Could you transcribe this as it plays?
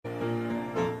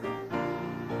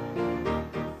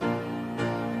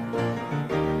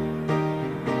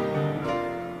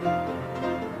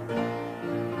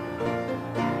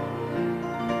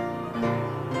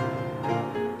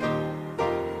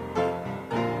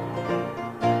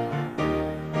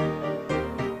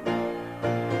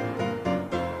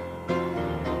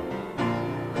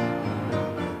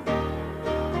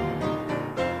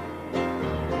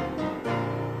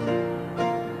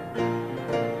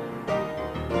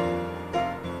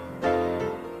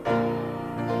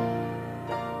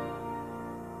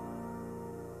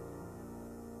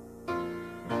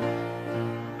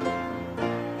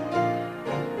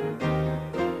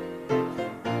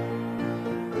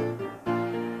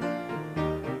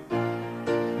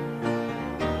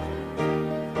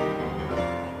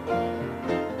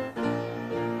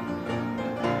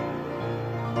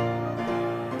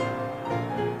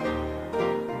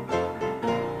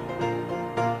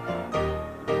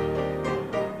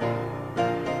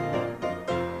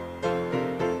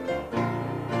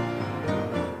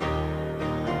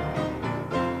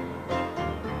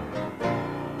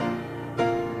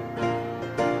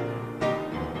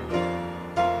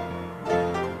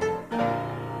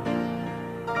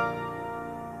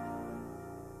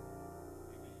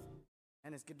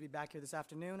It's good to be back here this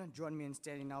afternoon. Join me in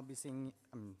standing. I'll be saying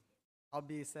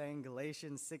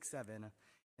Galatians 6:7.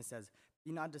 It says,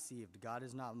 "Be not deceived. God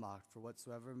is not mocked. For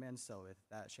whatsoever man soweth,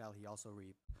 that shall he also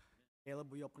reap."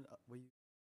 Caleb, will you open up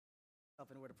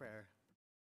in a word of prayer?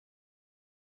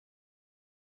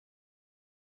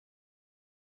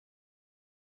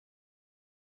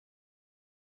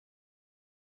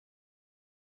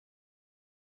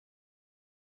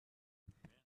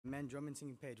 Amen. Join me in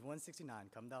singing page 169.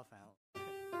 Come thou fount.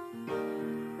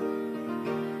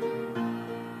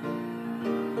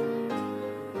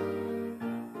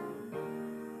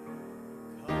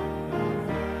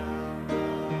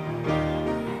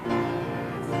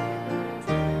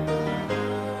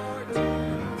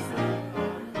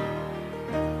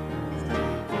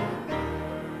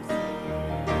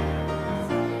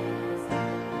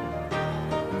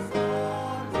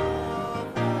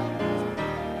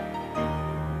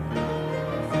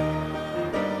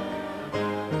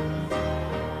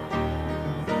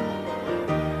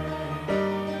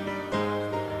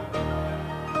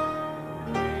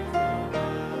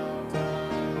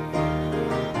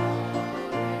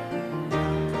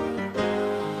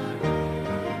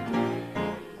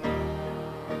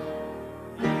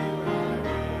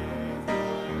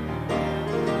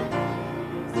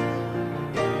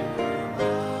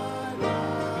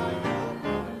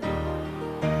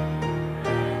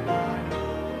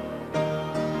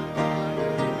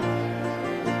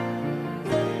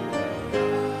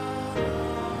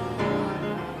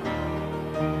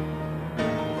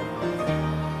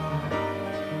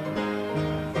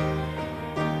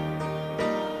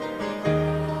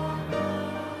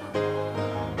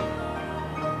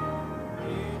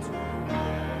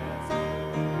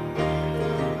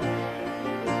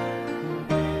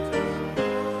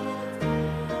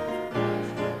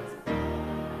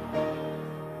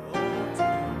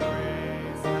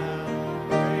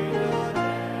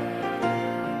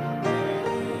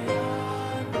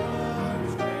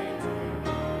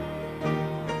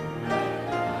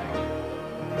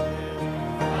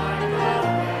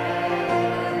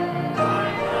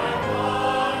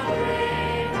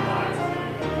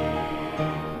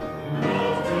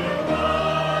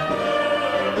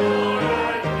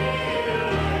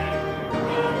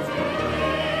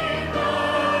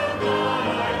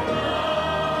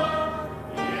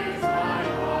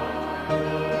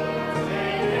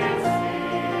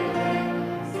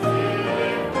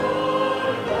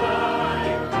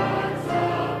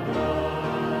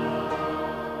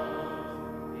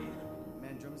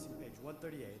 Page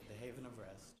 138, The Haven of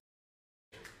Rest.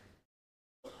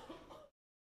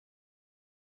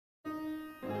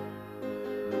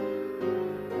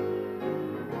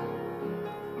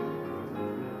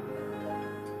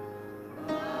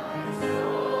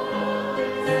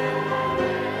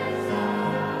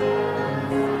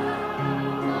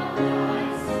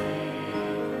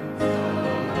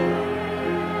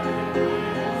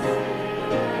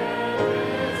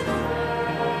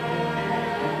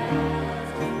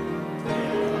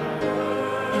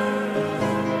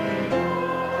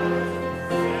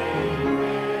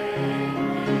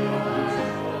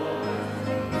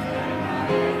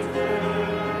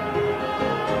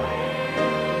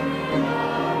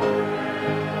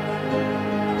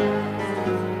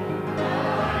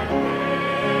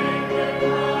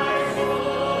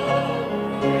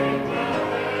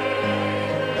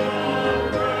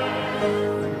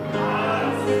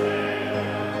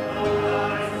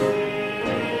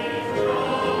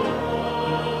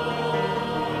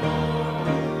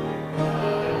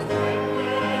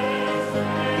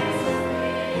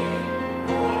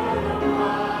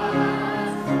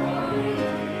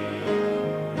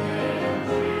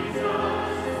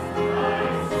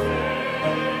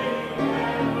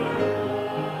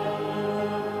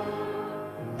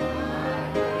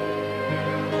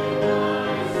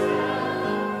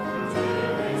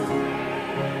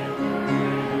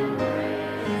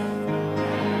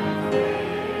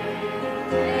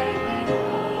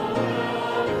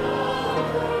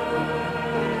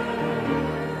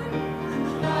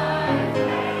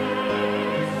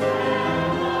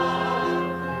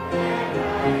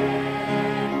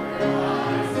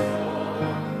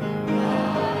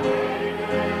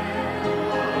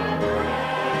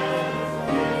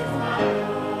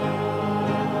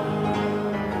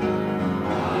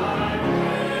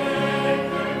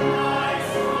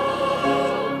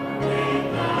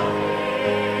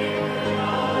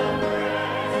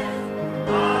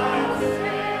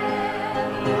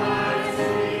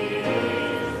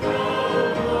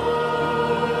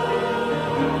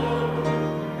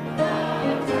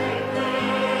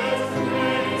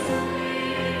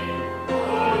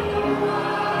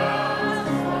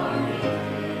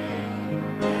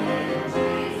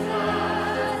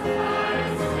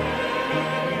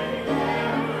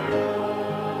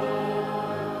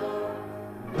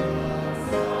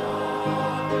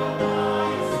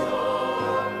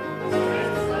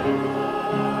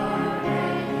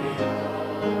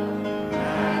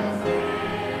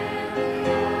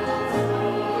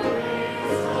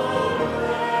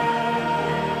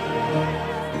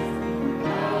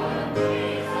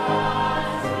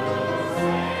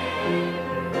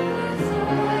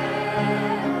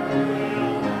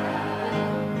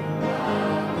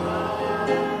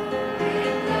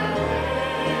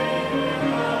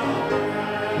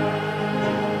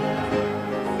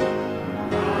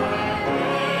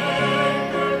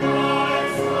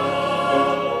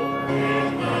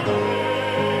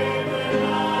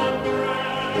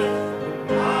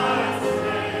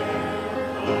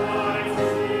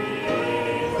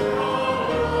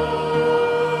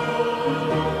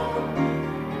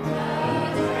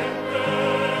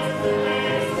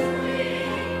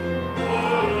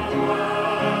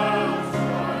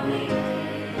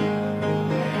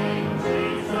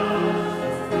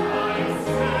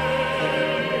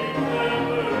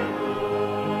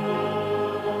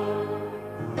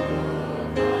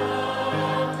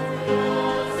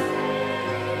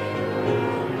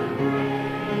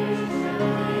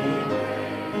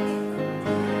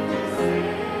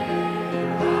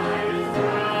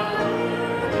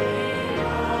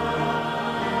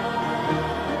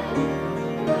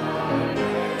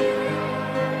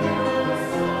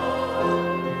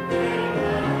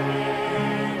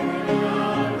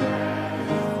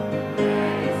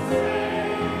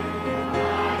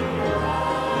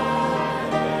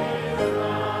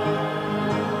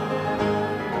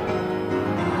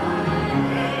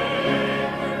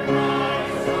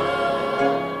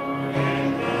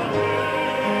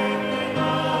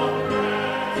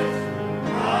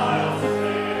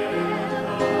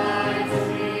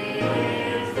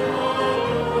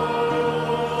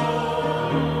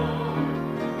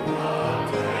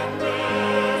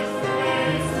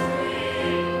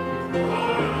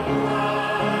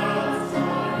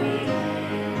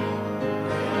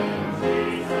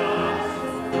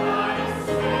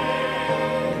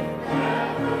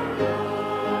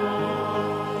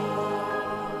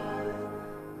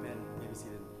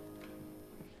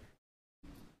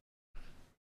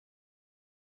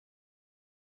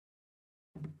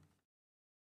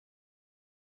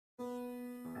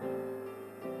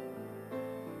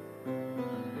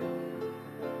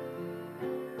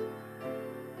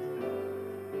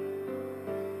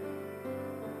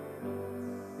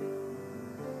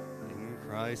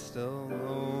 Christ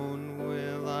alone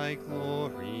will I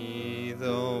glory,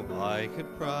 though I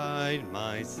could pride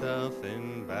myself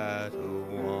in battle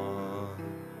won.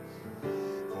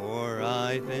 For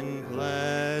I've been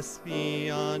blessed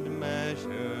beyond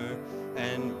measure,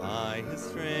 and by his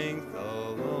strength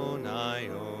alone I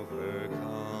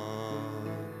overcome.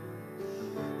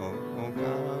 Oh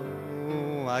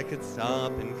God, I could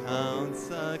stop and count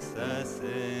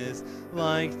successes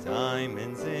like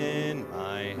diamonds in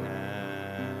my hand,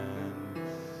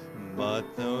 but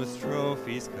those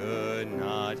trophies could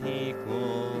not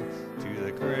equal to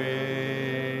the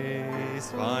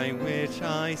grace by which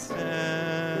I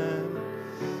stand.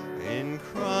 In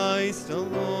Christ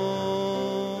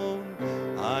alone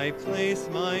I place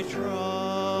my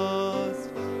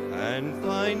trust and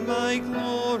find my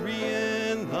glory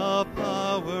in the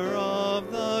power of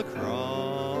the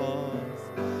cross.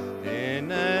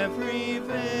 In every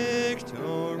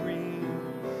victory,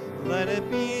 let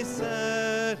it be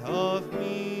said of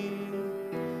me,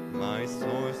 my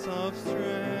source of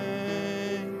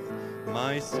strength,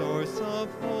 my source of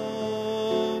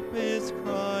hope is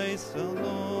Christ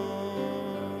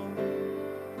alone.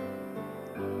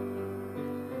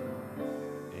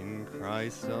 In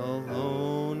Christ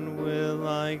alone will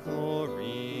I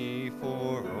glory,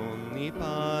 for only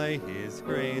by his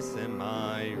grace am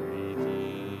I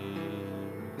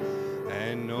redeemed,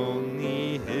 and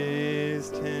only his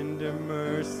tender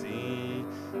mercy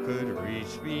could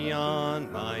reach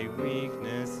beyond my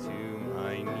weakness to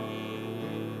my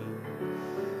need.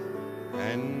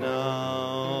 And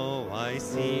now I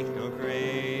seek no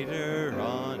greater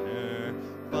honor,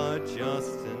 but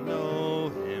just to know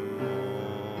him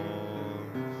more,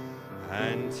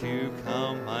 and to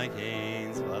count my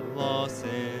gains but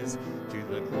losses to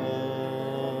the glory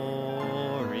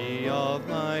of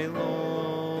my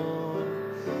Lord.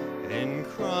 In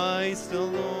Christ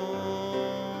alone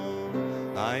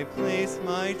I place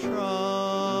my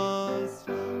trust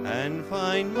and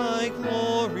find my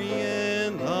glory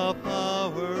in the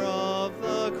power of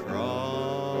the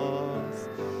cross.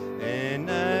 In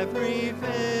every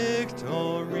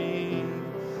victory,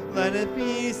 let it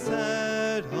be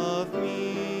said of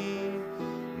me,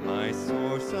 my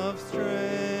source of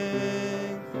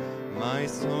strength, my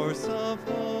source of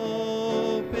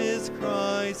hope is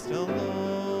Christ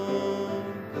alone.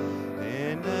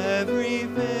 In every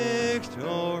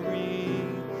victory,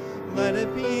 let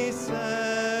it be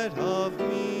said of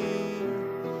me,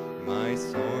 my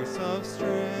source of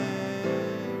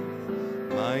strength,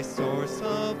 my source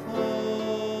of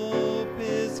hope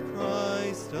is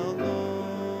Christ alone.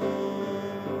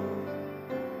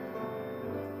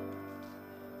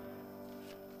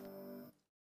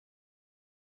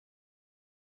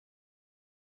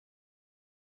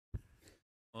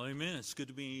 Well, amen. It's good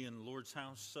to be in the Lord's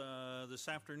house this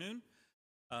afternoon.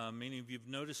 Many of you have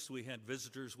noticed we had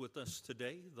visitors with us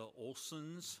today, the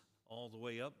Olsons, all the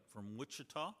way up from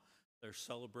Wichita. They're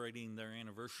celebrating their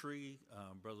anniversary.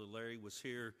 Brother Larry was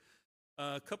here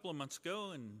a couple of months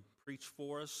ago and preached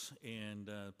for us, and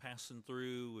passing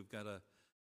through. We've got a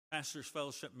Pastors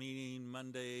Fellowship meeting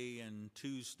Monday and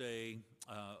Tuesday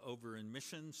over in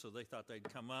Mission, so they thought they'd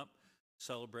come up,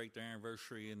 celebrate their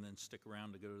anniversary, and then stick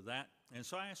around to go to that. And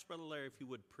so I asked Brother Larry if he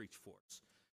would preach for us.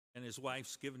 And his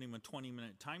wife's given him a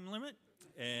 20-minute time limit,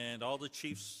 and all the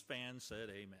Chiefs fans said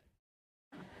amen.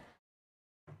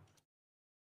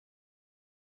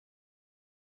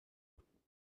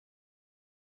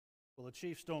 Well, the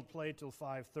Chiefs don't play till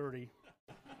 5:30.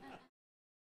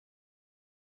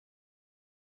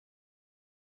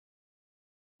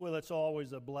 Well, it's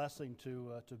always a blessing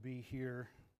to be here.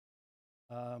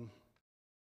 When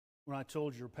I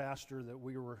told your pastor that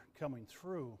we were coming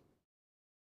through,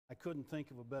 I couldn't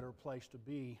think of a better place to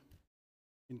be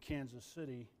in Kansas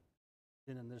City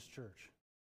than in this church.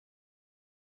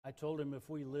 I told him if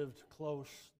we lived close,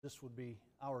 this would be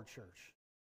our church.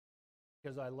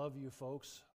 Because I love you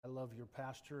folks. I love your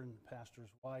pastor and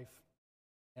pastor's wife.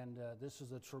 And this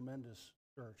is a tremendous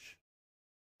church.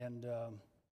 And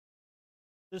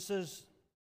this is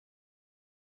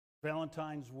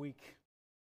Valentine's week.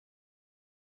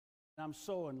 And I'm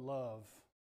so in love.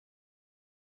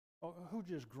 Oh, who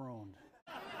just groaned?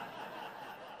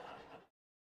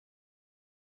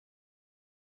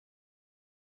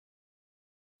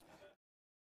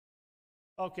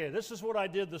 Okay, this is what I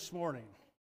did this morning.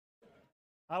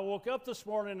 I woke up this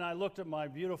morning and I looked at my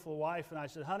beautiful wife and I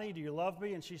said, "Honey, do you love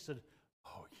me?" And she said,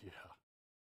 "Oh, yeah,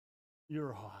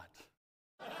 you're hot."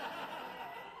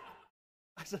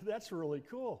 I said, "That's really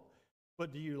cool.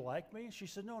 But do you like me?" And she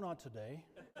said, "No, not today."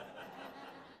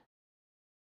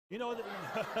 You know,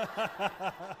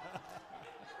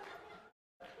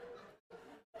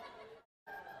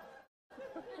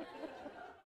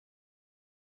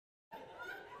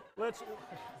 let's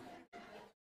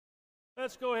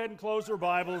go ahead and close our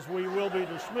Bibles. We will be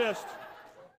dismissed.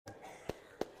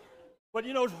 But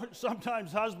you know,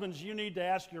 sometimes husbands, you need to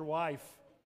ask your wife,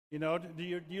 you know, do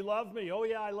you love me? Oh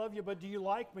yeah, I love you, but do you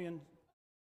like me? And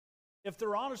if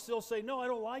they're honest, they'll say, no, I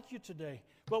don't like you today.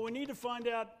 But we need to find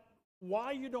out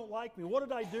why you don't like me. What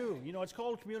did I do? You know, it's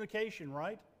called communication,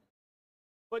 right?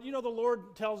 But you know, the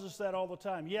Lord tells us that all the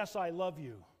time. Yes, I love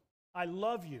you. I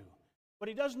love you. But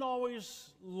He doesn't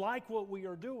always like what we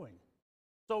are doing.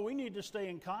 So we need to stay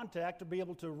in contact to be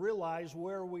able to realize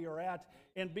where we are at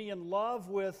and be in love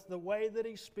with the way that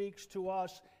He speaks to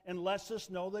us and lets us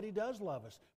know that He does love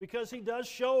us. Because He does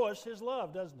show us His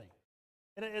love, doesn't He?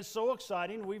 And it's so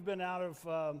exciting. We've been out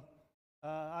of,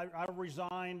 I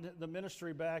resigned the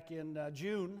ministry back in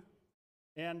June,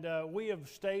 and we have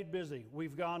stayed busy.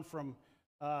 We've gone from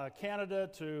Canada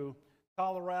to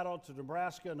Colorado to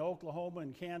Nebraska and Oklahoma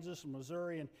and Kansas and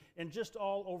Missouri and just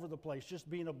all over the place, just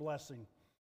being a blessing.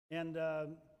 And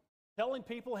telling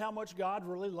people how much God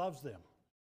really loves them.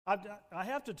 I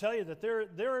have to tell you that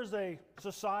there is a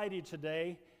society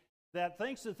today that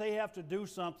thinks that they have to do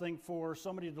something for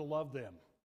somebody to love them.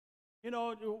 You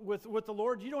know, with the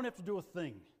Lord, you don't have to do a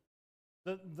thing.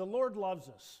 The Lord loves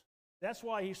us. That's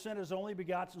why He sent His only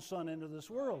begotten Son into this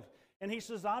world. And He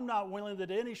says, I'm not willing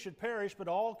that any should perish, but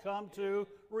all come to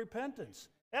repentance.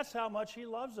 That's how much He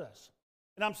loves us.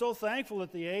 And I'm so thankful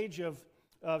at the age of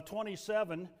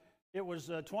 27, it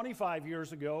was 25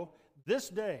 years ago,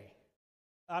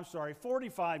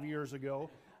 45 years ago,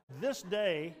 this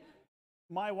day,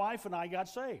 my wife and I got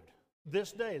saved.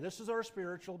 This day. This is our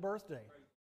spiritual birthday,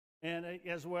 and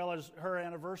as well as her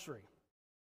anniversary.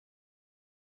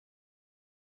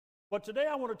 But today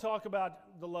I want to talk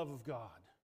about the love of God.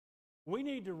 We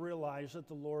need to realize that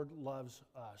the Lord loves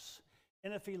us.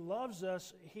 And if He loves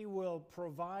us, He will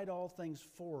provide all things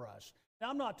for us. Now,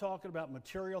 I'm not talking about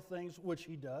material things, which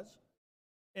He does,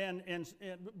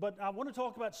 but I want to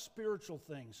talk about spiritual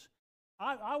things.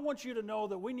 I want you to know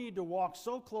that we need to walk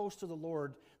so close to the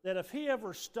Lord that if He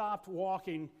ever stopped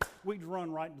walking, we'd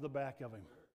run right into the back of Him.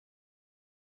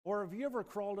 Or have you ever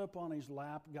crawled up on His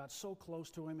lap, got so close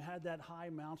to Him, had that high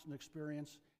mountain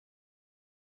experience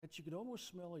that you could almost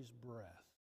smell His breath?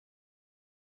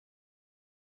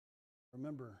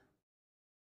 Remember,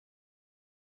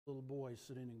 little boy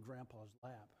sitting in Grandpa's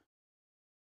lap.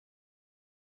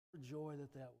 The joy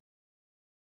that was.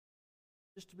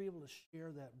 Just to be able to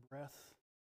share that breath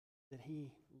that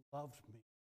He loved me,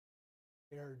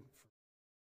 cared for me.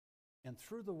 And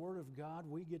through the Word of God,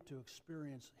 we get to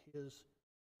experience His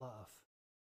love.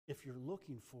 If you're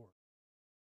looking for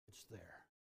it, it's there.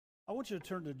 I want you to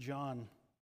turn to John,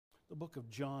 the book of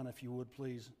John, if you would,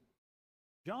 please.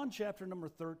 John chapter number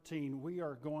 13, we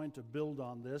are going to build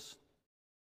on this.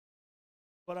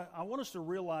 But I want us to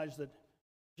realize that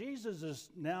Jesus is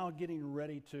now getting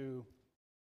ready to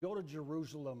go to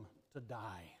Jerusalem to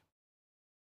die.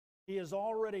 He has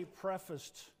already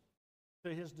prefaced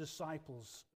to His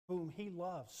disciples, whom He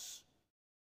loves.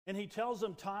 And He tells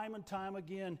them time and time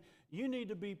again, you need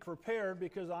to be prepared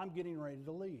because I'm getting ready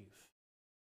to leave.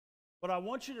 But I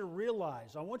want you to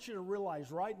realize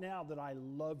right now that I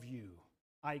love you,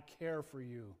 I care for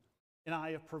you, and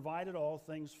I have provided all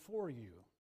things for you.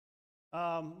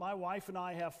 My wife and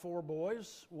I have 4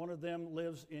 boys. One of them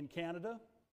lives in Canada,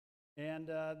 and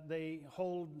they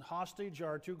hold hostage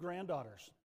our 2 granddaughters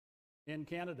in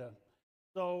Canada.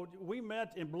 So we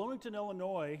met in Bloomington,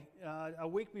 Illinois, a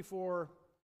week before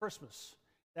Christmas.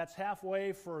 That's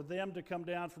halfway for them to come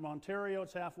down from Ontario.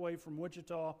 It's halfway from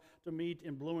Wichita to meet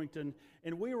in Bloomington.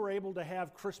 And we were able to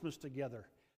have Christmas together.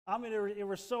 I mean, it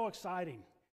was so exciting.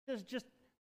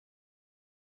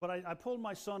 But I pulled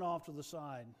my son off to the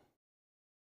side.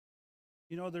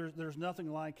 You know, there's nothing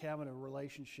like having a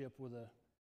relationship with an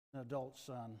adult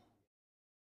son.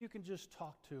 You can just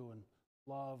talk to and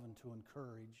love and to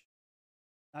encourage.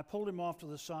 I pulled him off to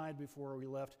the side before we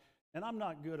left, and I'm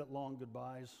not good at long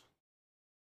goodbyes.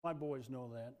 My boys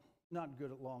know that. Not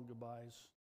good at long goodbyes.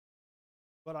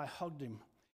 But I hugged him.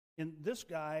 And this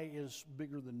guy is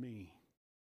bigger than me.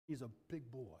 He's a big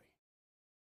boy.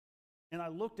 And I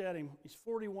looked at him. He's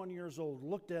 41 years old.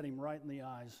 Looked at him right in the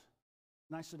eyes.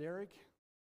 And I said, Eric,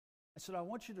 I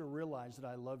want you to realize that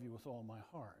I love you with all my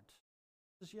heart.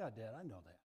 He says, yeah, Dad, I know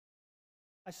that.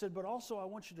 I said, but also I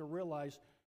want you to realize,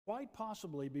 quite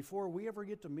possibly, before we ever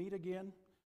get to meet again,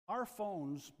 our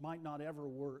phones might not ever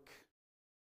work.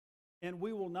 And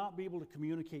we will not be able to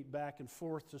communicate back and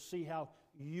forth to see how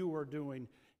you are doing.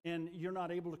 And you're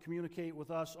not able to communicate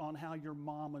with us on how your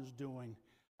mom is doing.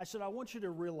 I said, I want you to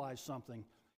realize something.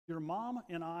 Your mom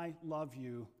and I love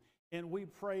you, and we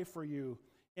pray for you.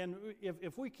 And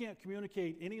if we can't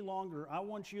communicate any longer, I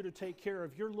want you to take care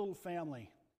of your little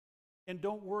family. And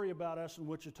don't worry about us in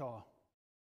Wichita.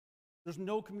 There's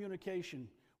no communication.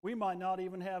 We might not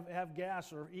even have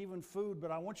gas or even food,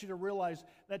 but I want you to realize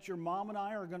that your mom and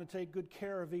I are going to take good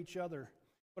care of each other.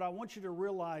 But I want you to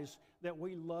realize that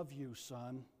we love you,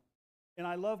 son. And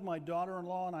I love my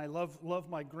daughter-in-law, and I love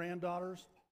my granddaughters.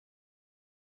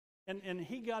 And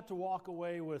he got to walk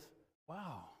away with,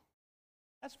 wow,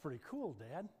 that's pretty cool,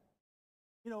 Dad.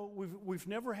 You know, we've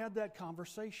never had that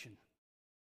conversation.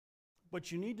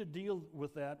 But you need to deal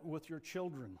with that with your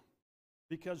children.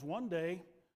 Because one day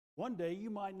you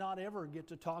might not ever get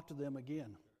to talk to them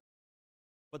again.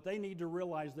 But they need to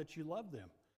realize that you love them.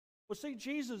 Well, see,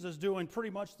 Jesus is doing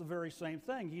pretty much the very same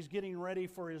thing. He's getting ready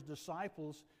for his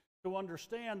disciples to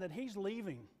understand that he's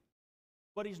leaving.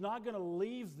 But he's not going to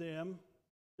leave them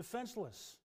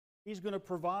defenseless. He's going to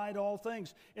provide all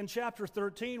things. In chapter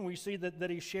 13, we see that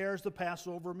he shares the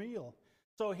Passover meal.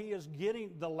 So he is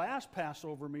getting the last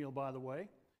Passover meal, by the way.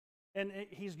 And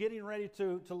he's getting ready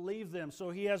to leave them.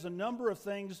 So he has a number of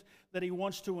things that he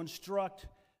wants to instruct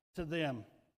to them.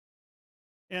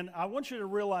 And I want you to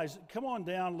realize, come on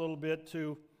down a little bit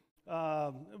to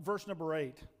verse number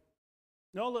 8.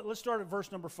 No, let's start at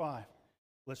verse number 5.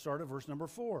 Let's start at verse number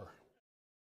 4.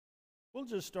 We'll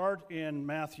just start in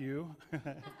Matthew.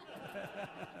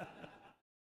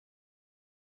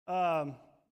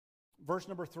 Verse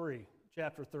number 3,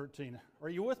 chapter 13. Are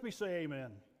you with me? Say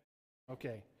amen.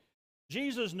 Okay.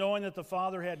 Jesus, knowing that the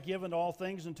Father had given all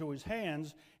things into his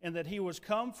hands, and that he was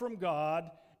come from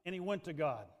God, and he went to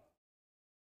God.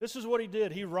 This is what he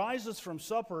did. He rises from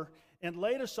supper, and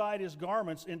laid aside his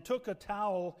garments, and took a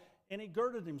towel, and he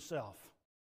girded himself.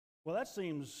 Well, that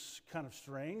seems kind of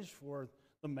strange for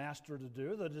the master to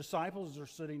do. The disciples are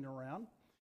sitting around.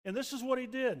 And this is what he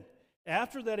did.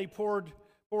 After that, he poured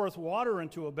forth water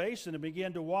into a basin, and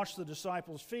began to wash the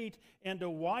disciples' feet, and to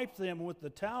wipe them with the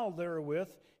towel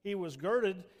therewith he was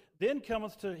girded. Then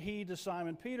cometh he to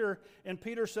Simon Peter, and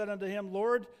Peter said unto him,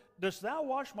 Lord, dost thou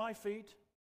wash my feet?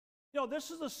 You know, this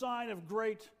is a sign of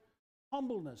great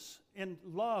humbleness and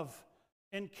love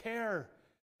and care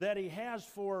that he has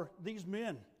for these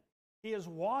men. He is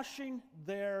washing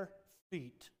their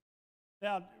feet.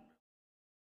 Now,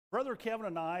 Brother Kevin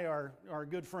and I are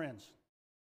good friends.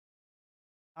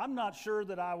 I'm not sure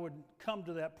that I would come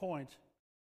to that point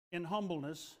in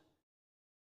humbleness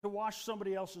to wash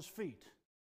somebody else's feet.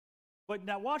 But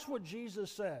now watch what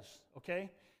Jesus says,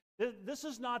 okay? This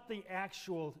is not the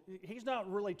actual, he's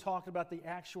not really talking about the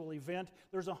actual event.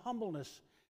 There's a humbleness.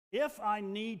 If I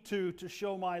need to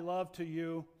show my love to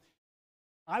you,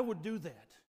 I would do that.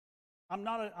 I'm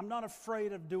not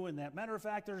afraid of doing that. Matter of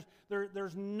fact,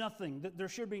 there's nothing, there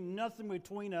should be nothing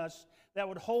between us that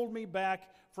would hold me back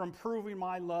from proving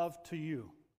my love to you.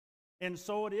 And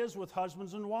so it is with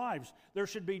husbands and wives. There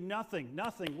should be nothing,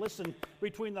 listen,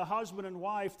 between the husband and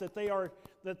wife that they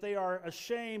are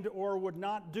ashamed or would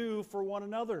not do for one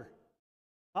another.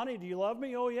 Honey, do you love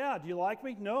me? Oh yeah. Do you like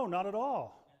me? No, not at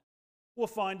all. We'll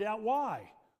find out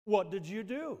why. What did you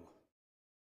do?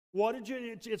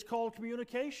 It's called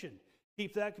communication.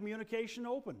 Keep that communication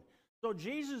open. So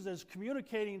Jesus is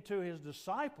communicating to his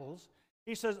disciples.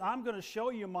 He says, I'm going to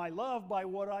show you my love by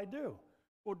what I do.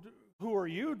 Well, who are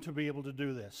you to be able to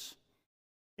do this?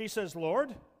 He says,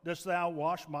 Lord, dost thou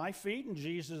wash my feet? And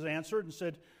Jesus answered and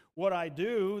said, what I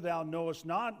do thou knowest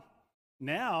not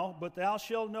now, but thou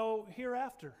shalt know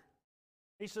hereafter.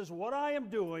 He says, what I am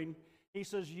doing, he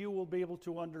says, you will be able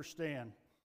to understand.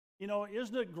 You know,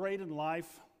 isn't it great in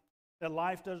life that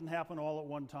life doesn't happen all at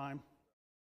one time?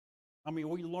 I mean,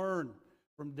 we learn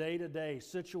from day to day,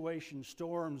 situations,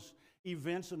 storms,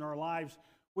 events in our lives.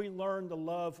 We learn the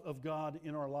love of God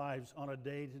in our lives on a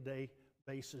day-to-day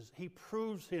basis. He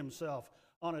proves himself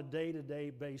on a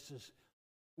day-to-day basis.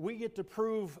 We get to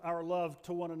prove our love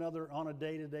to one another on a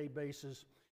day-to-day basis.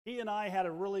 He and I had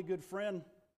a really good friend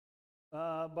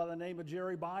by the name of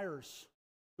Jerry Byers,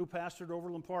 who pastored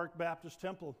Overland Park Baptist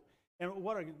Temple. And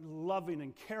what a loving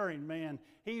and caring man.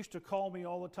 He used to call me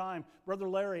all the time, Brother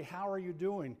Larry, how are you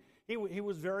doing? He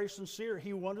was very sincere.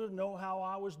 He wanted to know how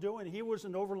I was doing. He was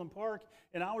in Overland Park,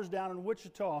 and I was down in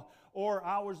Wichita, or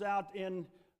I was out in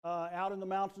the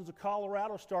mountains of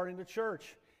Colorado starting the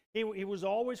church. He was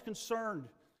always concerned.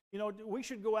 You know, we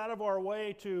should go out of our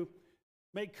way to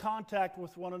make contact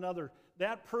with one another.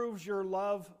 That proves your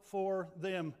love for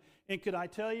them. And could I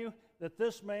tell you that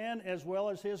this man, as well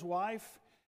as his wife,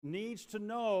 needs to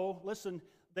know, listen,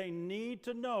 they need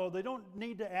to know, they don't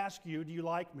need to ask you, do you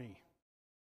like me?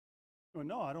 Well,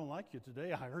 no, I don't like you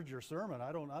today. I heard your sermon.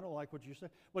 I don't like what you said.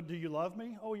 But do you love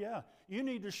me? Oh, yeah. You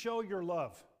need to show your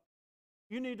love.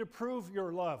 You need to prove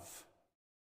your love.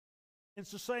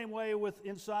 It's the same way with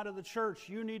inside of the church.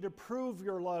 You need to prove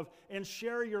your love and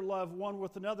share your love one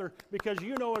with another, because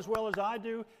you know as well as I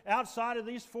do, outside of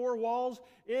these four walls,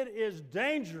 it is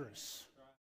dangerous.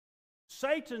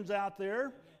 Satan's out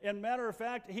there, and matter of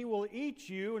fact, he will eat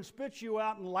you and spit you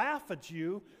out and laugh at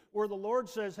you, where the Lord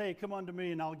says, hey, come unto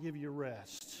me and I'll give you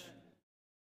rest.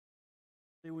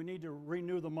 See, we need to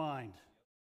renew the mind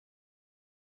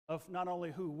of not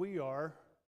only who we are,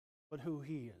 but who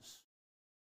he is.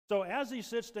 So as he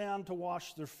sits down to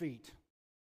wash their feet,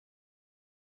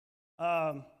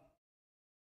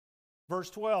 verse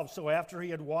 12, so after he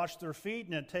had washed their feet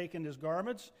and had taken his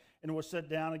garments and was set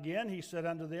down again, he said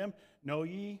unto them, know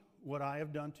ye what I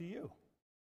have done to you?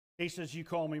 He says, you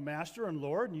call me master and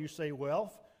Lord, and you say,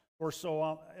 well, or so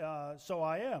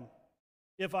I am.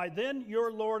 If I then,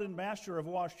 your Lord and master, have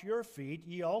washed your feet,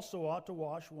 ye also ought to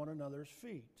wash one another's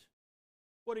feet.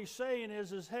 What he's saying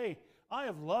is hey, I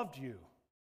have loved you.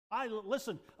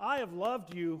 Listen, I have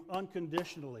loved you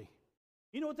unconditionally.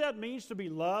 You know what that means, to be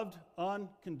loved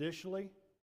unconditionally?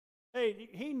 Hey,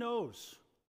 he knows.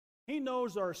 He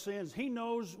knows our sins. He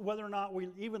knows whether or not we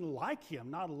even like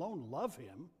him, not alone love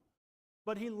him,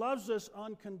 but he loves us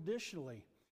unconditionally.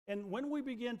 And when we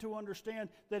begin to understand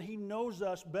that he knows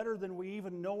us better than we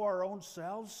even know our own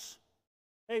selves,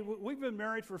 hey, we've been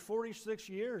married for 46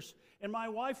 years, and my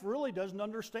wife really doesn't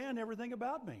understand everything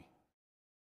about me.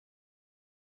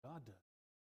 God does.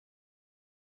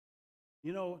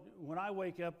 You know, when I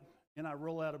wake up and I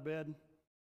roll out of bed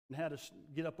and had to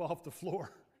get up off the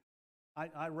floor,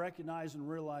 I recognize and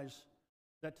realize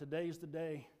that today's the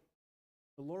day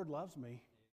the Lord loves me.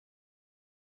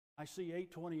 I see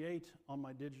 8:28 on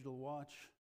my digital watch.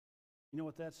 You know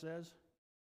what that says?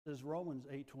 It says Romans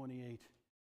 8:28.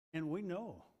 And we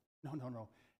know,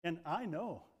 and I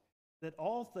know that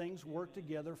all things work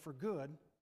together for good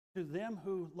to them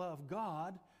who love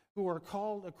God, who are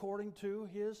called according to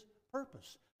his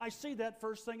purpose. I see that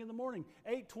first thing in the morning.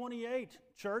 8:28,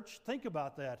 church, think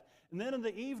about that. And then in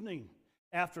the evening,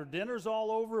 after dinner's all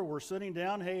over, we're sitting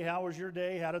down, hey, how was your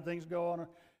day? How did things go on?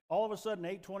 All of a sudden,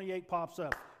 8:28 pops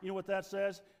up. You know what that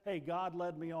says? Hey, God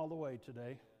led me all the way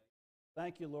today.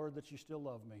 Thank you, Lord, that you still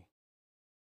love me.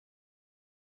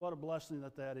 What a blessing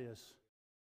that is.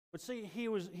 But see, he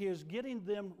is getting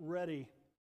them ready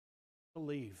to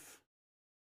leave.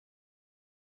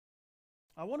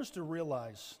 I want us to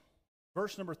realize,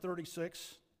 verse number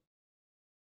 36,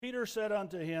 Peter said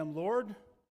unto him, Lord,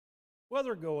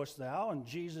 whither goest thou? And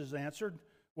Jesus answered,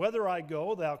 whither I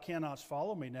go, thou cannot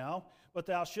follow me now, but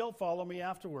thou shalt follow me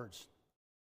afterwards.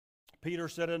 Peter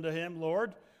said unto him,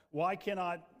 Lord, why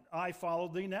cannot I follow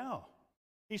thee now?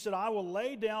 He said, I will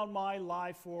lay down my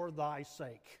life for thy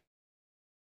sake.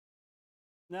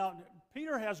 Now,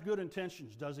 Peter has good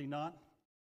intentions, does he not?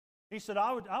 He said,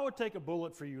 I would take a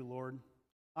bullet for you, Lord.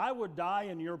 I would die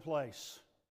in your place.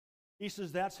 He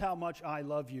says, that's how much I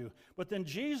love you. But then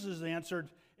Jesus answered,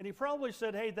 and he probably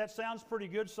said, hey, that sounds pretty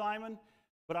good, Simon,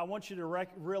 but I want you to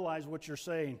realize what you're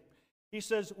saying. He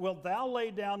says, wilt thou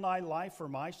lay down thy life for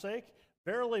my sake?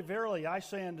 Verily, verily, I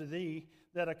say unto thee,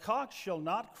 that a cock shall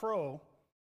not crow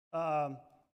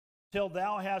till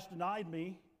thou hast denied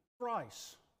me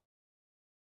thrice.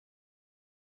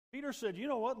 Peter said, you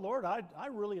know what, Lord, I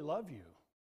really love you.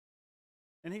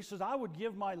 And he says, I would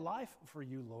give my life for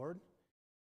you, Lord.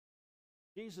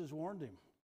 Jesus warned him,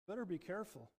 better be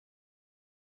careful.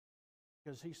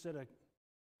 Because he said,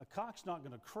 a cock's not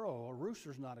going to crow, a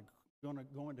rooster's not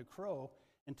going to crow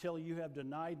until you have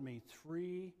denied me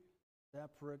 3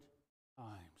 separate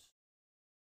times.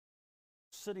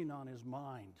 Sitting on his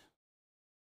mind.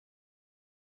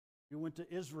 He went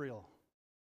to Israel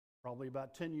probably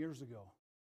about 10 years ago.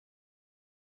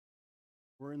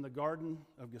 We're in the Garden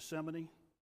of Gethsemane.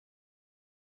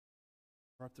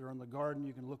 Right there in the garden,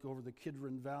 you can look over the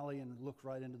Kidron Valley and look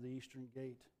right into the eastern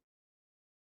gate.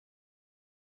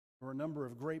 There were a number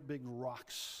of great big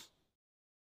rocks.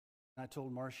 And I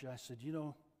told Marcia, I said, you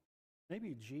know,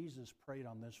 maybe Jesus prayed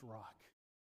on this rock.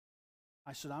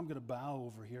 I said, I'm going to bow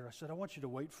over here. I said, I want you to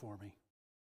wait for me.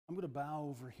 I'm going to bow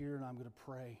over here and I'm going to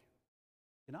pray.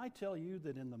 Can I tell you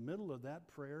that in the middle of that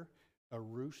prayer, a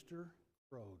rooster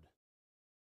crowed?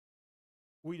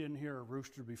 We didn't hear a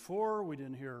rooster before. We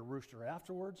didn't hear a rooster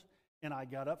afterwards. And I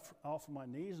got up off of my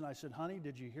knees and I said, honey,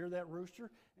 did you hear that rooster?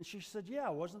 And she said, yeah,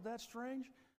 wasn't that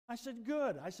strange? I said,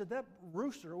 good. I said, that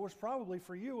rooster was probably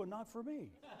for you and not for me.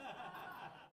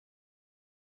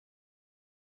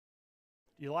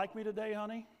 Do you like me today,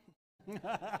 honey?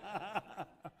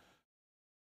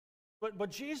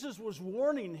 But Jesus was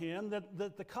warning him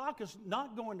that the cock is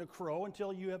not going to crow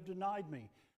until you have denied me.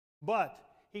 But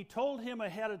He told him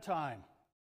ahead of time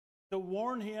to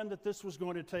warn him that this was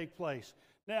going to take place.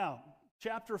 Now,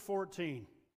 chapter 14.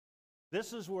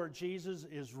 This is where Jesus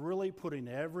is really putting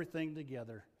everything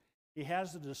together. He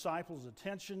has the disciples'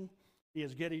 attention. He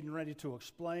is getting ready to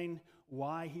explain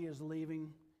why he is leaving,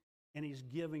 and he's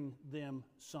giving them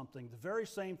something. The very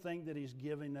same thing that he's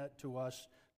giving that to us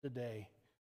today.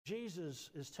 Jesus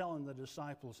is telling the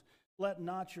disciples, let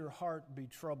not your heart be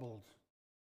troubled.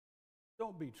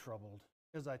 Don't be troubled.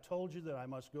 As I told you that I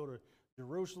must go to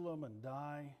Jerusalem and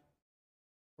die,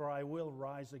 for I will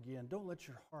rise again. Don't let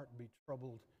your heart be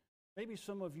troubled. Maybe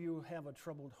some of you have a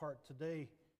troubled heart today,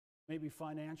 maybe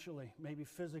financially, maybe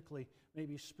physically,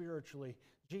 maybe spiritually.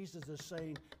 Jesus is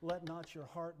saying, let not your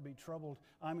heart be troubled.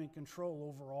 I'm in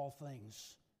control over all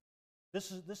things.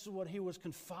 This is what he was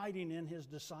confiding in his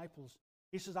disciples.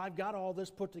 He says, I've got all this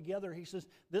put together. He says,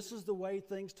 this is the way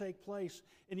things take place.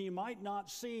 And you might not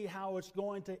see how it's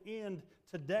going to end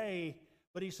today,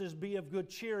 but he says, be of good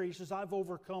cheer. He says, I've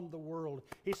overcome the world.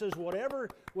 He says, whatever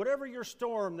your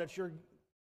storm that you're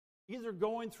either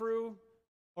going through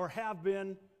or have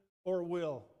been or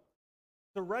will,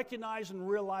 to recognize and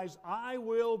realize I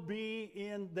will be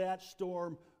in that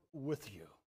storm with you.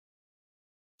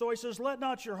 So he says, let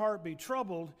not your heart be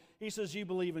troubled. He says, you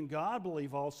believe in God,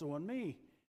 believe also in me.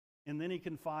 And then he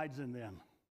confides in them.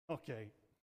 Okay,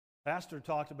 Pastor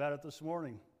talked about it this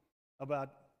morning,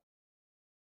 about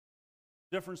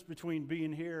difference between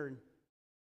being here and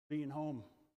being home.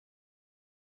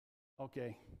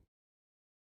 Okay,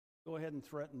 go ahead and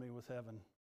threaten me with heaven.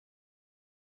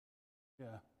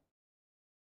 Yeah.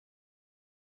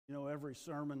 You know, every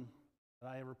sermon that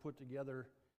I ever put together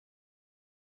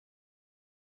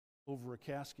over a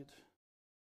casket,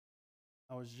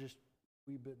 I was just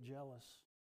a wee bit jealous.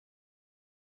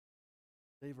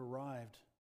 They've arrived,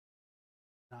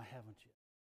 and I haven't yet.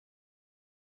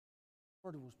 The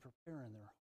Lord was preparing their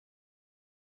heart.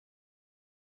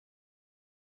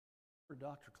 For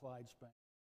Dr. Clyde Spank,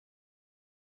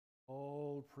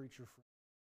 old preacher friend.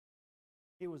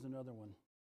 He was another one.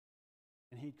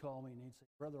 And he'd call me and he'd say,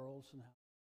 Brother Olson, how?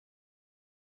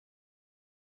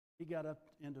 He got up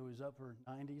into his upper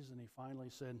 90s and he finally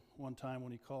said one time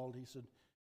when he called, he said,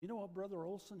 you know what, Brother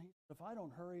Olson, he said, if I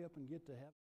don't hurry up and get to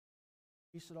heaven,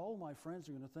 he said, all my friends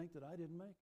are going to think that I didn't make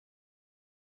it.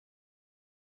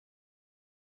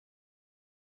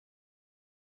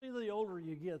 See, the older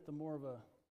you get, the more of a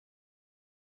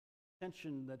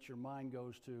attention that your mind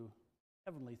goes to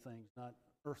heavenly things, not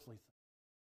earthly things.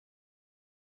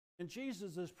 And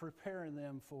Jesus is preparing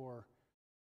them for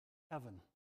heaven.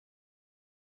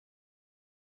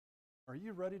 Are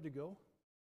you ready to go?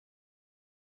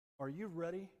 Are you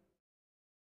ready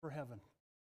for heaven?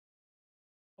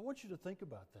 I want you to think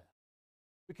about that.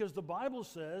 Because the Bible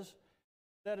says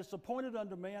that it's appointed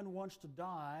unto man once to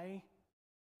die,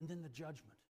 and then the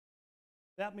judgment.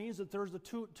 That means that there's the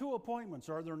two appointments,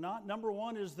 are there not? Number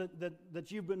one is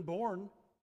that you've been born.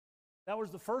 That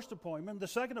was the first appointment. The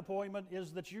second appointment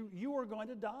is that you are going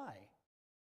to die.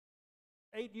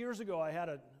 8 years ago, I had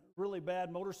a really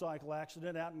bad motorcycle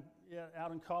accident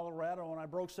out in Colorado, and I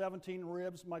broke 17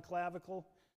 ribs, my clavicle,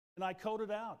 and I coded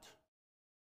out.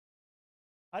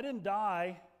 I didn't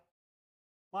die.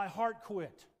 My heart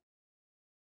quit.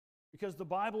 Because the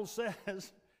Bible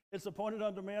says it's appointed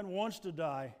unto man once to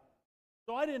die.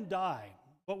 So I didn't die.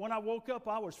 But when I woke up,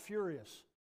 I was furious.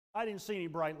 I didn't see any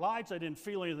bright lights. I didn't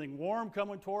feel anything warm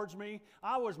coming towards me.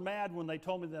 I was mad when they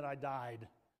told me that I died.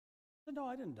 I said, no,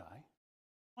 I didn't die.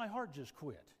 My heart just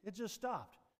quit. It just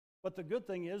stopped. But the good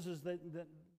thing is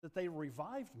that they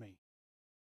revived me.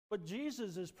 But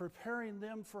Jesus is preparing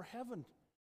them for heaven.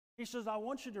 He says, I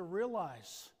want you to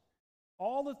realize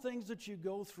all the things that you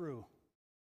go through,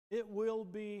 it will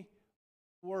be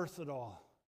worth it all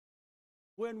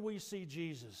when we see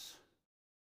Jesus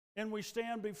and we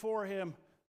stand before him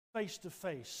face to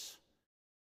face,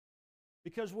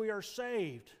 because we are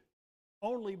saved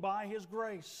only by his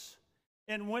grace.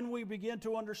 And when we begin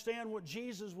to understand what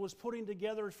Jesus was putting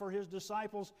together for his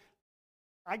disciples,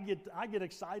 I get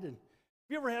excited. Have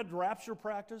you ever had rapture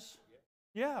practice?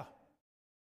 Yeah.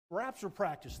 Rapture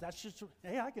practice. That's just,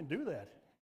 hey, I can do that.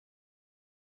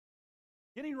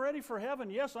 Getting ready for heaven.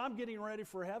 Yes, I'm getting ready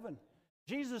for heaven.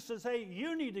 Jesus says, hey,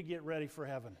 you need to get ready for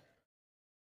heaven.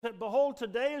 Behold,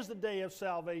 today is the day of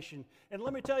salvation. And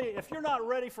let me tell you, if you're not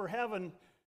ready for heaven,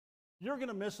 you're going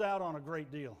to miss out on a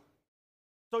great deal.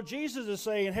 So Jesus is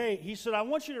saying, hey, he said, I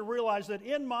want you to realize that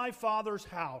in my Father's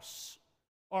house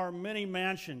are many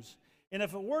mansions. And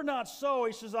if it were not so,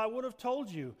 he says, I would have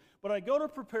told you. But I go to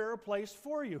prepare a place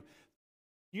for you.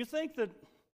 You think that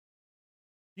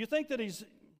he's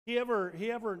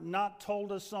He ever not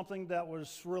told us something that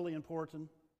was really important?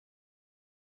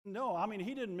 No, I mean,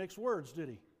 he didn't mix words, did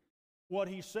he? What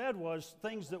he said was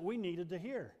things that we needed to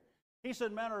hear. He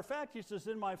said, matter of fact, he says,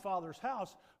 in my Father's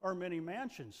house are many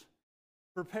mansions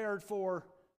prepared for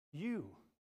you.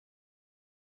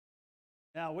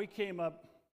 Now, we came up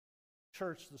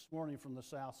church this morning from the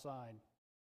south side.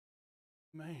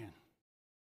 Man,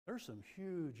 there's some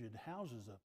huge houses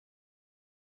up.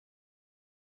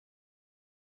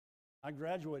 I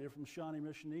graduated from Shawnee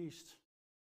Mission East.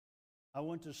 I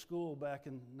went to school back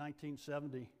in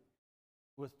 1970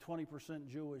 with 20%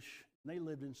 Jewish, and they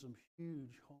lived in some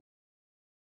huge homes.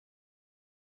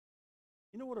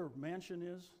 You know what a mansion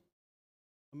is?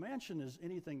 A mansion is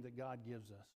anything that God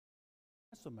gives us.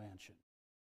 That's a mansion.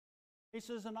 He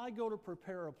says, and I go to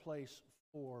prepare a place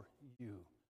for you.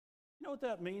 You know what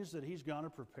that means, that he's going to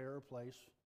prepare a place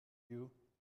for you?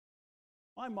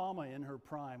 My mama in her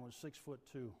prime was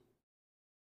 6'2".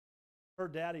 Her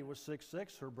daddy was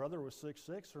 6'6", her brother was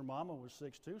 6'6", her mama was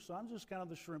 6'2", so I'm just kind of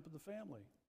the shrimp of the family.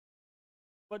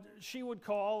 But she would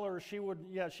call, or she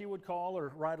would call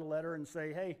or write a letter and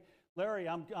say, hey, Larry,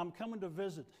 I'm coming to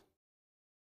visit.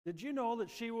 Did you know that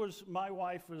my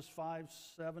wife was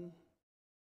 5'7"?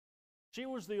 She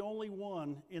was the only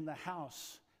one in the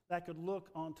house that could look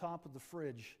on top of the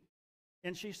fridge.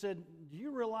 And she said, do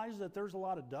you realize that there's a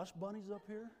lot of dust bunnies up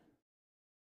here?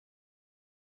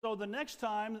 So the next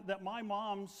time that my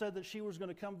mom said that she was going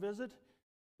to come visit,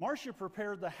 Marcia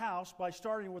prepared the house by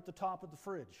starting with the top of the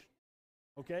fridge.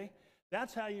 Okay?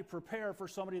 That's how you prepare for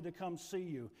somebody to come see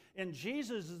you. And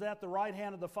Jesus is at the right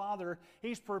hand of the Father.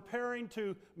 He's preparing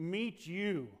to meet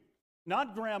you.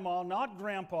 Not grandma, not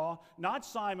grandpa, not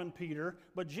Simon Peter,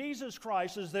 but Jesus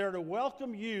Christ is there to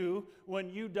welcome you when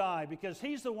you die, because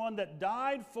he's the one that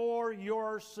died for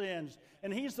your sins,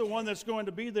 and he's the one that's going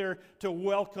to be there to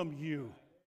welcome you.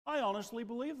 I honestly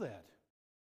believe that.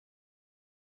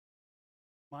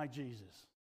 My Jesus.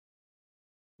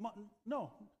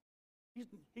 No,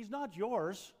 he's not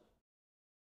yours.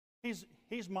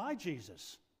 He's my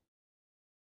Jesus.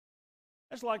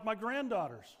 That's like my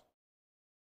granddaughters.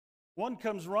 One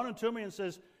comes running to me and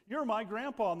says, you're my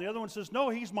grandpa. And the other one says, no,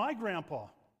 he's my grandpa.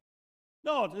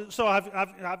 No, so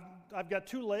I've got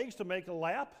two legs to make a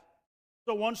lap.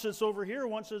 So one sits over here,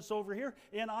 one sits over here,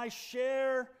 and I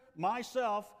share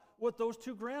myself with those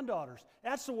two granddaughters.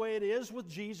 That's the way it is with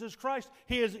Jesus Christ.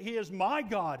 He is my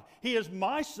God. He is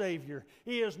my Savior.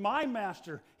 He is my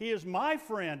Master. He is my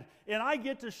friend. And I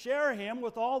get to share Him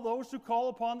with all those who call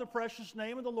upon the precious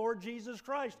name of the Lord Jesus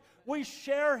Christ. We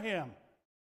share Him.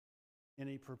 And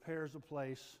He prepares a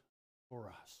place for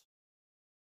us.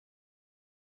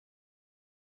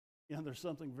 You know, there's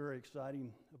something very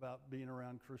exciting about being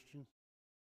around Christians.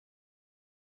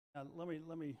 Now, let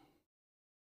me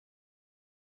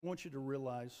I want you to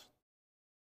realize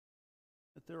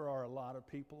that there are a lot of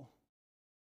people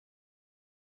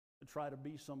that try to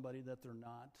be somebody that they're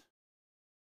not.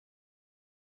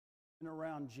 And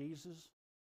around Jesus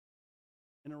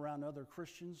and around other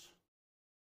Christians,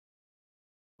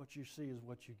 what you see is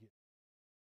what you get.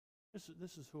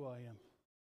 This is who I am.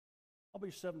 I'll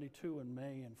be 72 in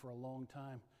May, and for a long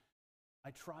time, I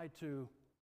try to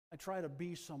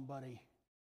be somebody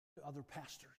to other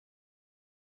pastors.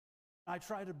 I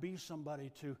try to be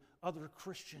somebody to other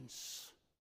Christians.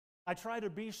 I try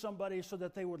to be somebody so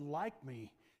that they would like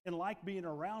me and like being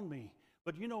around me.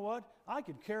 But you know what? I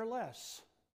could care less.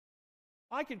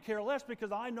 I could care less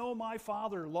because I know my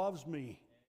Father loves me.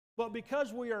 But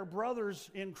because we are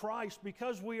brothers in Christ,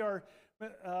 because we are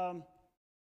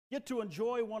get to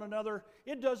enjoy one another,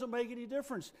 it doesn't make any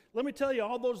difference. Let me tell you,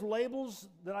 all those labels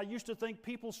that I used to think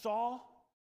people saw,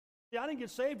 I didn't get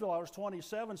saved till I was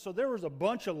 27, so there was a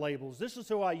bunch of labels. This is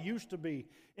who I used to be.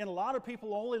 And a lot of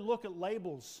people only look at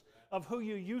labels of who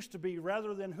you used to be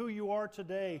rather than who you are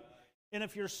today. And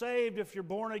if you're saved, if you're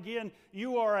born again,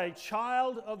 you are a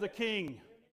child of the King.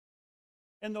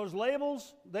 And those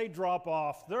labels, they drop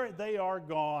off. They are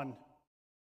gone.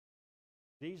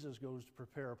 Jesus goes to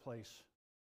prepare a place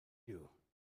for you,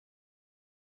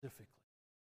 specifically.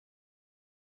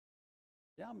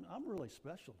 Yeah, I'm really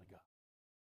special to God.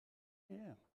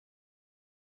 Yeah.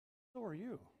 So are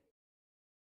you.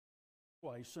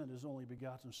 Why He sent His only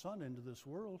begotten Son into this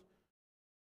world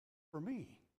for me.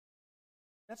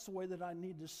 That's the way that I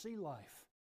need to see life.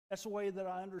 That's the way that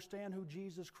I understand who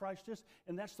Jesus Christ is,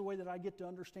 and that's the way that I get to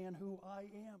understand who I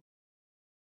am.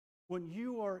 When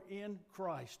you are in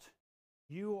Christ,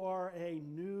 you are a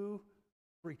new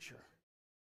creature.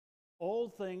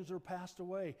 Old things are passed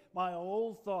away. My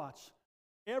old thoughts,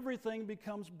 everything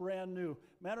becomes brand new.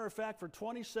 Matter of fact, for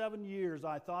 27 years,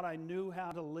 I thought I knew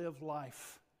how to live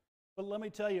life. But let me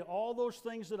tell you, all those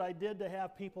things that I did to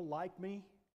have people like me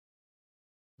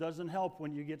doesn't help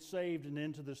when you get saved and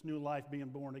into this new life being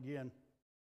born again.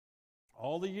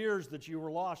 All the years that you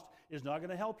were lost is not going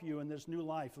to help you in this new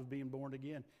life of being born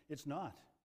again. It's not.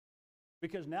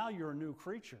 Because now you're a new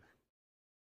creature.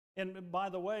 And by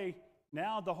the way,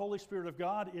 now the Holy Spirit of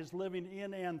God is living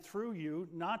in and through you,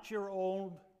 not your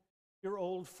old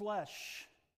flesh.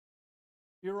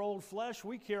 Your old flesh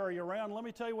we carry around. Let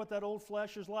me tell you what that old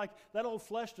flesh is like. That old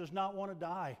flesh does not want to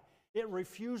die. It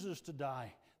refuses to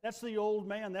die. That's the old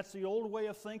man. That's the old way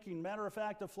of thinking. Matter of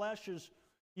fact, the flesh is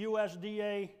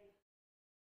USDA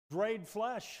grade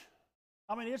flesh.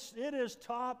 I mean, it is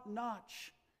top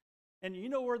notch. And you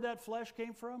know where that flesh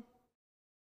came from?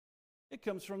 It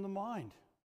comes from the mind.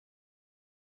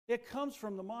 It comes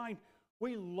from the mind.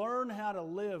 We learn how to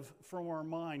live from our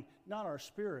mind, not our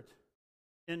spirit,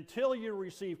 until you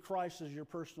receive Christ as your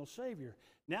personal Savior.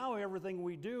 Now everything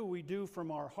we do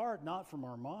from our heart, not from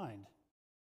our mind.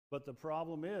 But the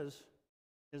problem is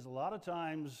a lot of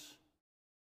times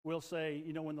we'll say,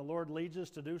 when the Lord leads us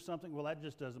to do something, well, that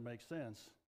just doesn't make sense.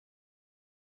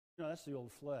 That's the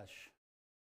old flesh.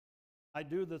 I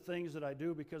do the things that I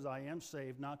do because I am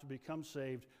saved, not to become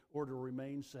saved or to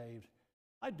remain saved.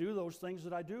 I do those things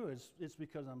that I do. It's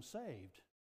because I'm saved.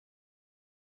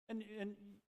 And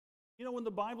when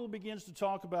the Bible begins to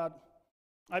talk about,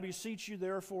 I beseech you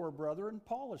therefore, brethren,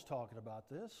 Paul is talking about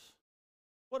this.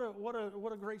 What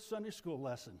a great Sunday school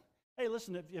lesson. Hey,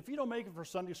 listen, if you don't make it for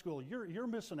Sunday school, you're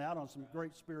missing out on some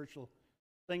great spiritual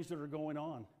things that are going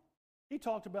on. He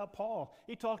talked about Paul.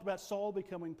 He talked about Saul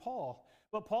becoming Paul.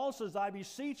 But Paul says, I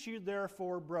beseech you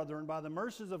therefore, brethren, by the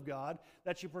mercies of God,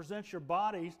 that you present your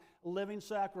bodies a living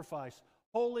sacrifice,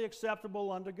 wholly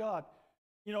acceptable unto God.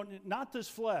 Not this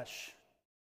flesh,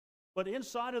 but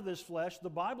inside of this flesh, the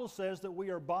Bible says that we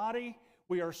are body,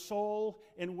 we are soul,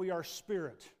 and we are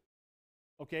spirit.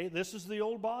 Okay, this is the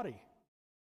old body.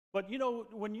 But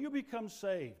when you become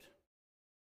saved,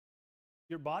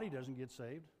 your body doesn't get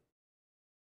saved.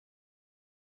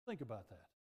 Think about that.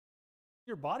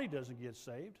 Your body doesn't get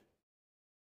saved.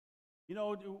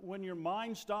 When your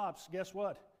mind stops, guess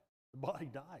what? The body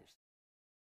dies.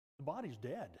 The body's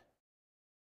dead.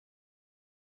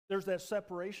 There's that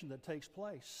separation that takes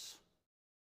place.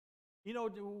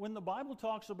 When the Bible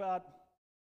talks about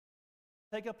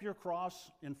take up your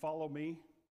cross and follow me,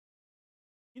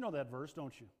 you know that verse,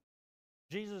 don't you?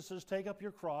 Jesus says, take up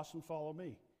your cross and follow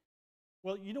me.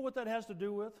 Well, you know what that has to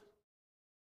do with?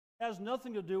 It has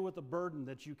nothing to do with the burden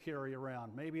that you carry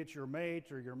around. Maybe it's your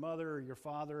mate or your mother or your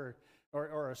father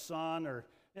or a son, or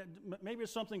maybe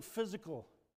it's something physical.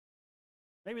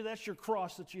 Maybe that's your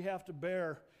cross that you have to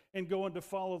bear and go in to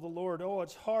follow the Lord. Oh,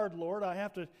 it's hard, Lord. I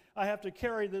have to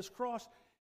carry this cross.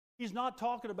 He's not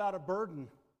talking about a burden.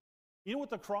 You know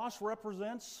what the cross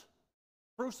represents?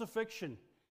 Crucifixion.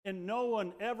 And no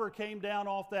one ever came down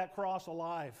off that cross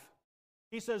alive.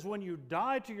 He says, when you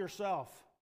die to yourself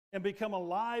and become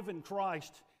alive in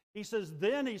Christ, he says,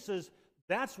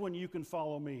 that's when you can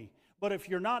follow me. But if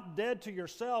you're not dead to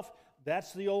yourself,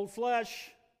 that's the old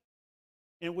flesh.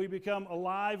 And we become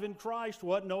alive in Christ.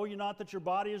 What? Know you not that your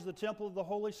body is the temple of the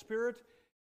Holy Spirit?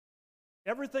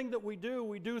 Everything that we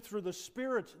do through the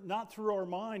Spirit, not through our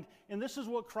mind. And this is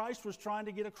what Christ was trying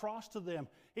to get across to them.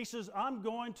 He says, I'm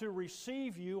going to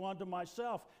receive you unto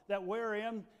myself, that where I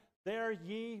am, there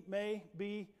ye may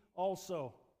be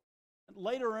also.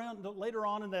 Later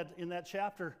on in that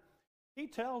chapter, he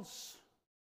tells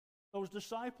those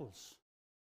disciples,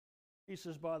 he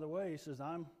says, by the way,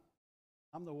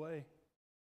 I'm the way.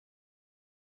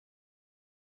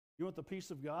 You want the peace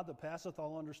of God that passeth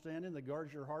all understanding, that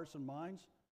guards your hearts and minds?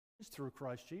 It's through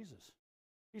Christ Jesus.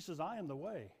 He says, I am the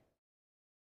way.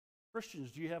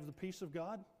 Christians, do you have the peace of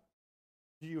God?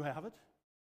 Do you have it?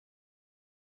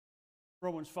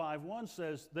 Romans 5:1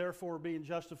 says, therefore, being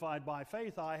justified by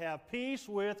faith, I have peace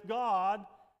with God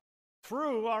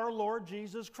through our Lord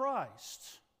Jesus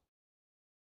Christ.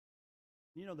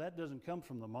 That doesn't come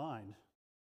from the mind.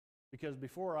 Because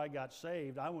before I got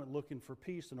saved, I went looking for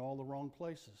peace in all the wrong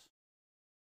places.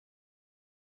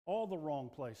 All the wrong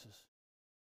places.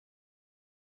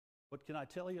 But can I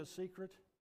tell you a secret?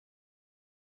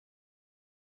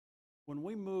 When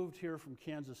we moved here from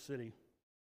Kansas City,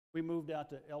 we moved out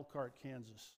to Elkhart,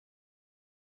 Kansas.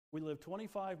 We lived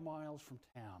 25 miles from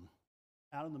town,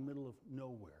 out in the middle of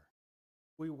nowhere.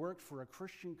 We worked for a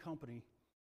Christian company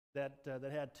that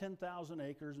had 10,000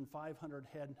 acres and 500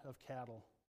 head of cattle.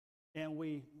 And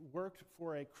we worked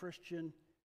for a Christian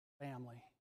family.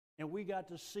 And we got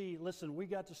to see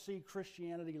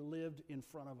Christianity lived in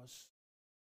front of us.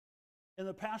 And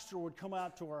the pastor would come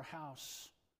out to our house.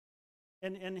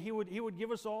 And he would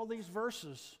give us all these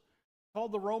verses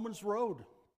called the Romans Road.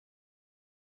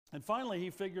 And finally he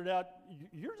figured out,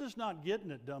 you're just not getting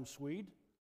it, dumb Swede.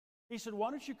 He said, why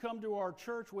don't you come to our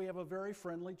church? We have a very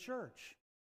friendly church.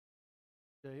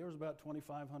 Okay, there was about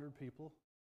 2,500 people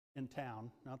in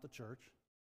town, not the church.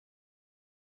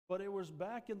 But it was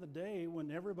back in the day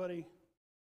when everybody,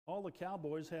 all the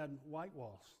cowboys had white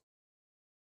walls.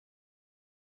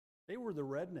 They were the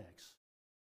rednecks.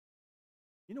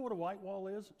 You know what a white wall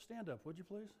is? Stand up, would you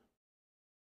please?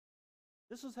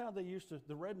 This is how the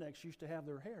rednecks used to have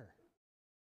their hair.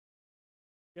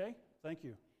 Okay? Thank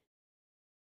you.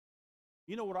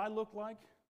 You know what I look like?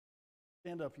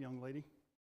 Stand up, young lady.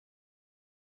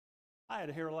 I had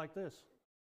hair like this.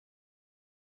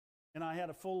 And I had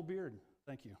a full beard.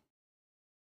 Thank you.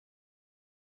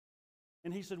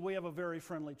 And he said, we have a very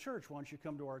friendly church. Why don't you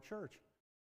come to our church?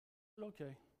 I said,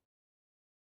 okay.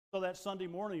 So that Sunday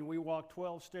morning, we walked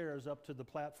 12 stairs up to the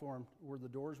platform where the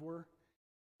doors were,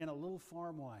 and a little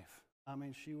farm wife. I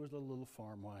mean, she was a little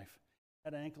farm wife.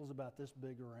 Had ankles about this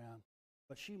big around.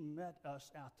 But she met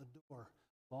us out the door.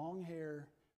 Long hair,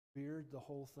 beard, the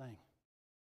whole thing.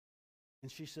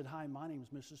 And she said, hi, my name is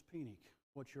Mrs. Penick.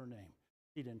 What's your name?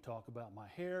 She didn't talk about my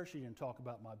hair. She didn't talk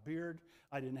about my beard.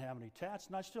 I didn't have any tats,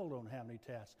 and I still don't have any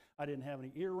tats. I didn't have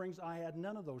any earrings. I had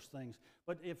none of those things.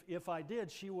 But if I did,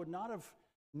 she would not have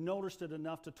noticed it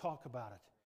enough to talk about it.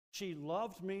 She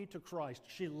loved me to Christ.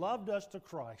 She loved us to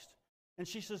Christ. And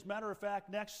she says, matter of fact,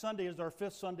 next Sunday is our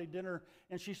 5th Sunday dinner,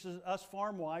 and she says, us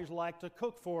farm wives like to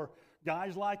cook for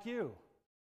guys like you.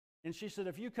 And she said,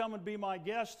 if you come and be my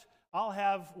guest, I'll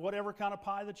have whatever kind of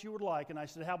pie that you would like. And I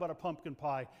said, how about a pumpkin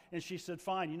pie? And she said,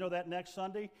 fine. You know that next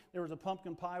Sunday, there was a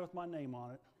pumpkin pie with my name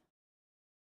on it.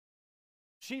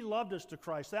 She loved us to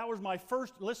Christ. That was my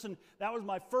first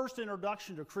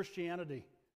introduction to Christianity,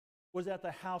 was at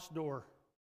the house door.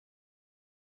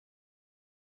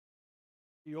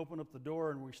 She opened up the door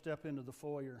and we step into the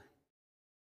foyer.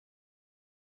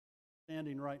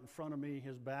 Standing right in front of me,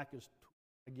 his back is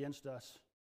against us,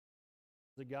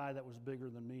 the guy that was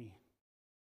bigger than me.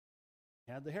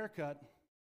 He had the haircut.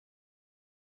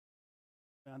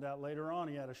 Found out later on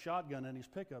he had a shotgun in his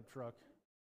pickup truck.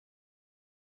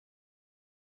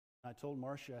 I told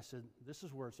Marcia, I said, this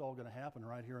is where it's all going to happen,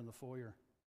 right here in the foyer.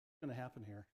 It's going to happen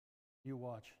here. You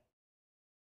watch.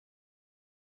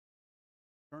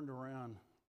 Turned around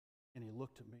and he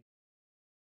looked at me.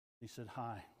 He said,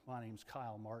 hi, my name's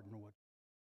Kyle Martinwood.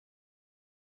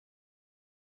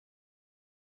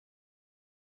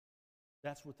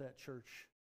 That's what that church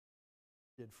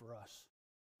did for us.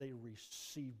 They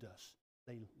received us.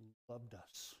 They loved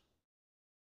us.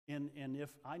 And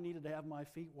if I needed to have my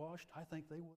feet washed, I think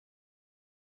they would.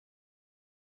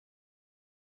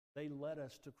 They led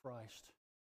us to Christ.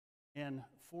 And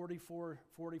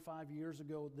 45 years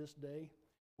ago this day,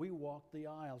 we walked the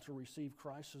aisle to receive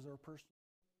Christ as our personal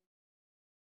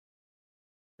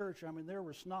church. I mean, there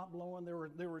was snot blowing,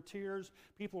 there were tears.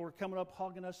 People were coming up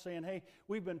hugging us saying, hey,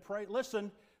 we've been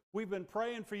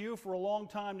praying for you for a long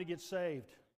time to get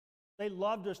saved. They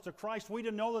loved us to Christ. We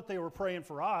didn't know that they were praying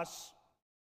for us.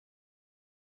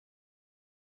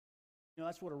 You know,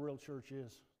 that's what a real church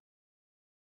is.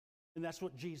 And that's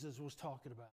what Jesus was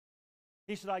talking about.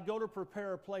 He said, I go to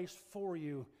prepare a place for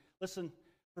you. Listen,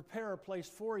 prepare a place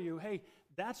for you. Hey,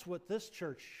 that's what this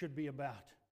church should be about.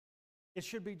 It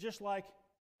should be just like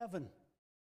heaven,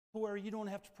 where you don't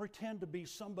have to pretend to be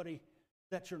somebody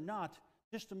that you're not,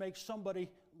 just to make somebody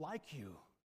like you.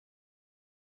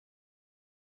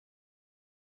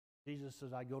 Jesus said,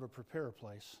 I go to prepare a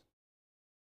place.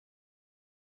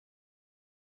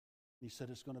 He said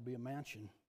it's going to be a mansion.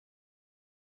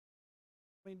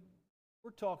 I mean,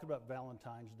 we're talking about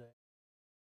Valentine's Day.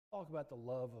 Talk about the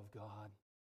love of God.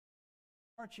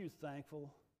 Aren't you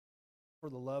thankful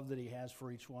for the love that He has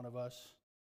for each one of us?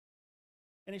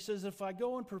 And He says, if I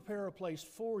go and prepare a place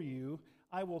for you,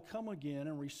 I will come again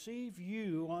and receive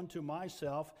you unto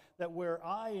myself, that where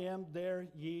I am, there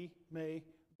ye may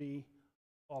be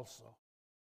also.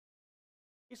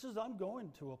 He says, I'm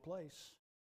going to a place.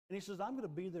 And He says, I'm going to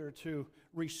be there to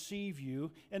receive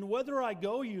you. And whither I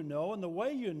go, you know, and the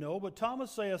way you know. But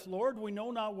Thomas saith, Lord, we know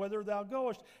not whither thou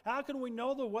goest. How can we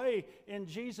know the way? And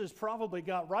Jesus probably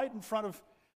got right in front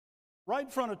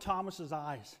of Thomas's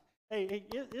eyes. Hey,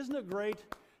 isn't it great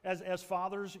as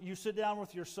fathers, you sit down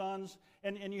with your sons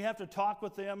and you have to talk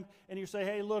with them and you say,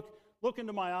 hey, look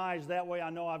into my eyes. That way I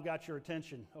know I've got your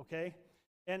attention, okay?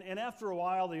 And after a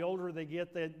while, the older they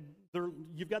get,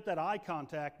 you've got that eye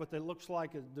contact, but it looks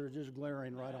like they're just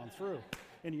glaring right on through.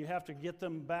 And you have to get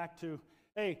them back to,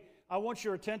 hey, I want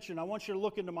your attention. I want you to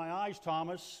look into my eyes,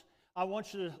 Thomas. I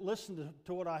want you to listen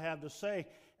to what I have to say.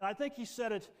 And I think he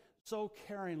said it so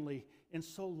caringly and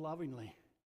so lovingly.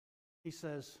 He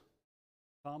says,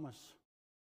 Thomas,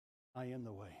 I am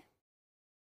the way.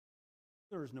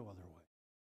 There is no other way.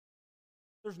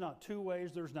 There's not two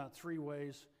ways. There's not three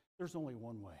ways. There's only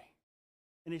one way.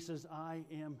 And he says, I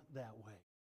am that way.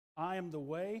 I am the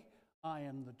way, I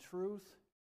am the truth,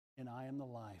 and I am the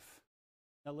life.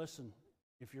 Now listen,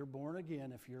 if you're born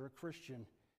again, if you're a Christian,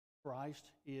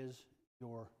 Christ is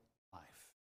your life.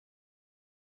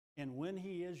 And when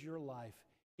he is your life,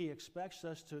 he expects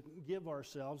us to give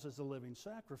ourselves as a living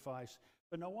sacrifice.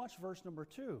 But now watch verse number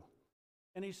 2.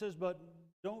 And he says, but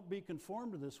don't be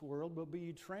conformed to this world, but be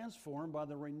ye transformed by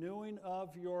the renewing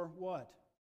of your what?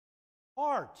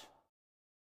 Heart.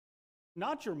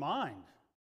 Not your mind.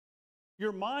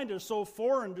 Your mind is so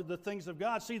foreign to the things of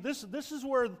God. See, this is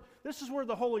where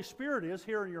the Holy Spirit is,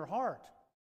 here in your heart.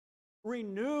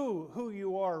 Renew who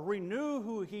you are. Renew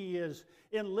who he is.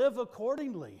 And live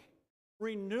accordingly.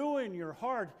 Renewing your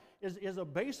heart is a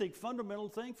basic, fundamental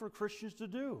thing for Christians to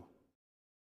do.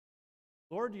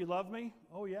 Lord, do you love me?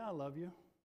 Oh, yeah, I love you.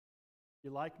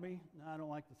 You like me? No, I don't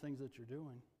like the things that you're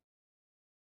doing.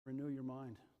 Renew your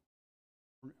mind.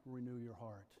 Renew your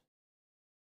heart.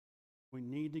 We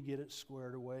need to get it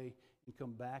squared away and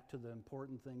come back to the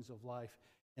important things of life,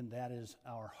 and that is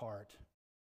our heart.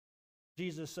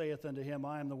 Jesus saith unto him,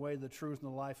 I am the way, the truth,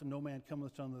 and the life, and no man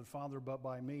cometh unto the Father but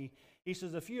by me. He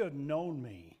says, if you had known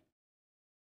me,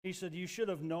 he said, you should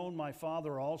have known my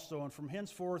Father also, and from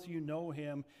henceforth you know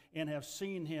him and have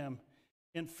seen him.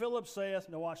 And Philip saith,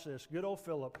 now watch this, good old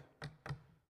Philip. You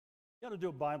got to do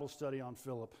a Bible study on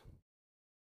Philip.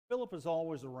 Philip is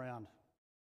always around.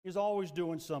 He's always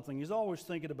doing something. He's always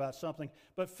thinking about something.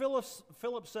 But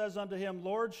Philip says unto him,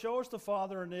 Lord, show us the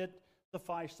Father, and it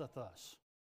sufficeth us.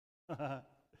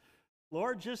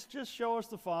 Lord, just show us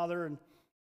the Father, and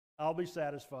I'll be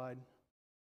satisfied.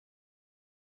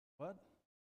 What?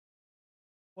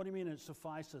 What do you mean it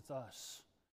sufficeth us?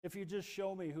 If you just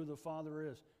show me who the Father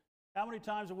is. How many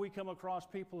times have we come across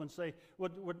people and say,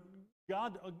 what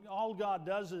God, all God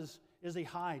does is he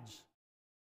hides.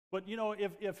 But, you know,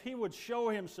 if he would show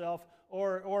himself,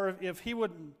 or if he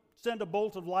would send a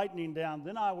bolt of lightning down,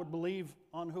 then I would believe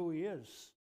on who he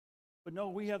is. But no,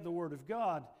 we have the Word of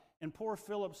God. And poor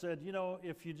Philip said, you know,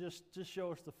 if you just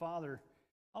show us the Father,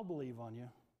 I'll believe on you.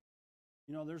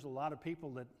 You know, there's a lot of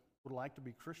people that would like to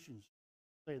be Christians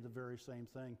say the very same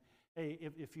thing. Hey,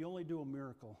 if you only do a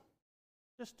miracle,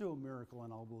 just do a miracle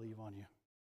and I'll believe on you.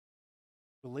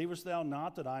 Believest thou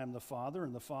not that I am the Father,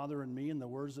 and the Father in me, and the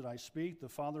words that I speak? The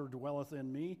Father dwelleth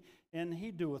in me, and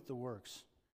he doeth the works.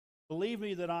 Believe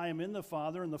me that I am in the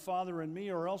Father, and the Father in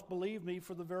me, or else believe me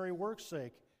for the very work's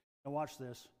sake. Now watch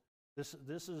this. This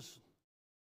is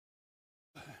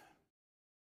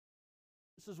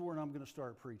where I'm going to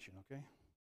start preaching, okay?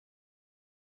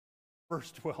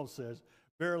 Verse 12 says,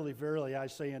 Verily, verily, I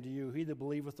say unto you, he that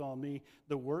believeth on me,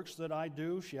 the works that I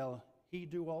do shall he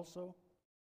do also.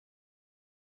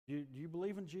 Do you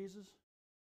believe in Jesus?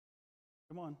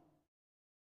 Come on.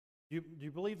 Do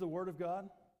you believe the Word of God?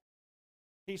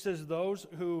 He says, those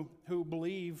who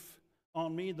believe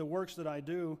on me, the works that I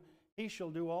do, he shall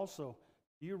do also.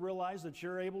 Do you realize that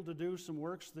you're able to do some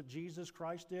works that Jesus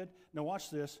Christ did? Now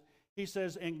watch this. He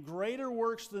says, and greater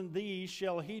works than these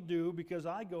shall he do, because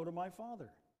I go to my Father.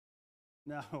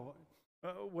 Now,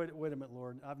 wait a minute,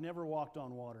 Lord. I've never walked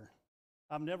on water.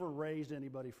 I've never raised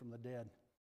anybody from the dead.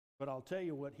 But I'll tell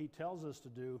you what he tells us to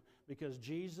do, because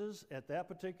Jesus, at that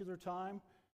particular time,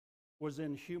 was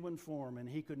in human form, and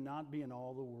he could not be in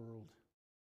all the world.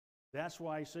 That's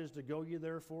why he says to go ye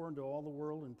therefore into all the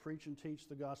world and preach and teach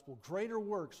the gospel. Greater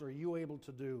works are you able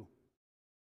to do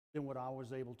than what I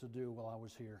was able to do while I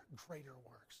was here. Greater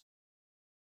works.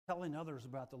 Telling others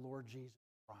about the Lord Jesus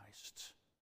Christ.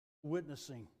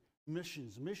 Witnessing.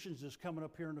 Missions. Missions is coming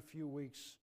up here in a few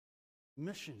weeks.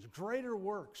 Missions. Greater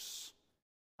works.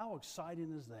 How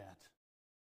exciting is that?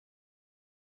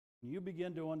 You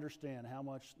begin to understand how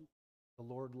much the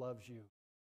Lord loves you.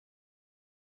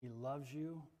 He loves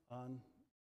you on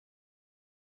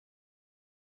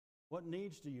what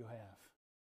needs do you have?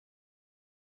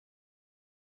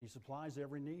 He supplies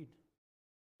every need.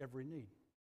 Every need.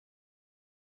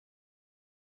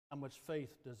 How much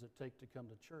faith does it take to come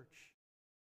to church?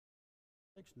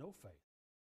 It takes no faith.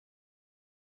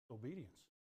 It's obedience.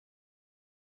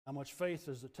 How much faith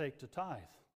does it take to tithe?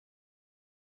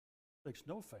 It takes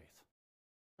no faith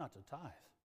not to tithe.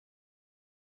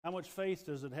 How much faith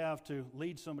does it have to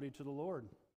lead somebody to the Lord?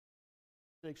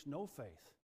 It takes no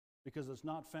faith, because it's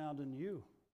not found in you.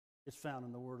 It's found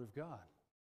in the Word of God.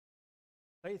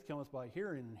 Faith cometh by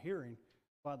hearing, and hearing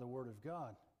by the Word of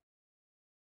God.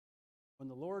 When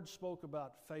the Lord spoke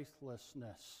about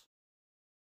faithlessness,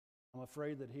 I'm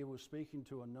afraid that He was speaking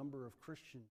to a number of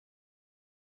Christians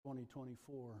in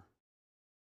 2024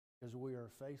 because we are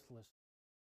faithless.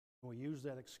 We use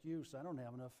that excuse, I don't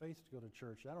have enough faith to go to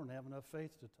church. I don't have enough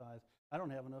faith to tithe. I don't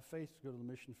have enough faith to go to the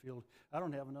mission field. I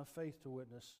don't have enough faith to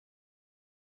witness.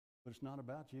 But it's not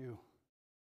about you.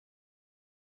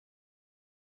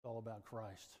 It's all about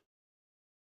Christ.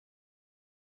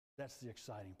 That's the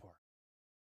exciting part.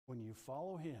 When you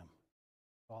follow Him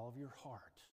with all of your heart,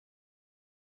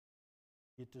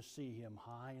 get to see Him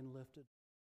high and lifted,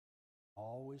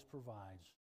 always provides.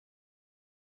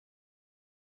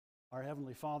 Our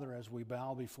Heavenly Father, as we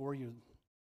bow before You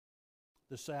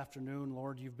this afternoon,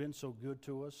 Lord, You've been so good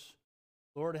to us.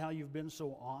 Lord, how You've been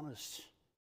so honest.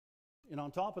 And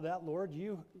on top of that, Lord,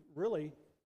 You really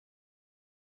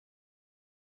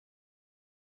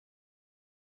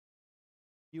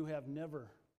You have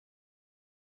never,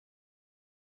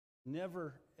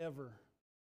 ever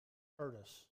hurt us.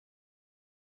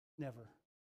 Never.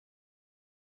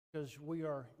 Because we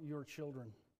are Your children.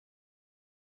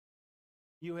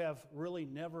 You have really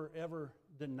never, ever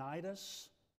denied us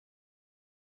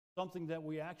something that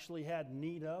we actually had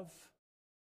need of,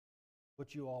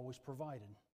 but You always provided.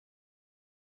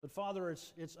 But Father,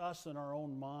 it's us in our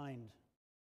own mind.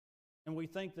 And we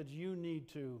think that You need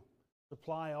to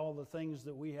supply all the things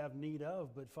that we have need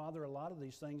of. But Father, a lot of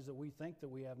these things that we think that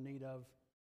we have need of,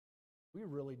 we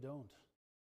really don't.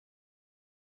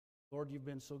 Lord, You've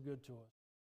been so good to us.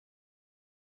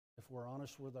 If we're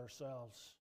honest with ourselves,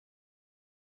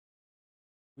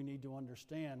 we need to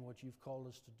understand what You've called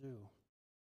us to do.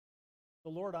 So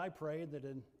Lord, I pray that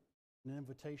in an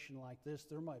invitation like this,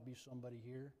 there might be somebody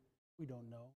here we don't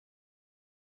know.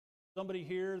 Somebody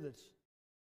here that's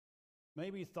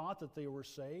maybe thought that they were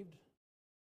saved.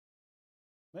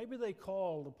 Maybe they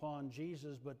called upon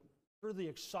Jesus, but through the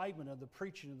excitement of the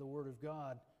preaching of the Word of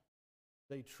God,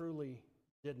 they truly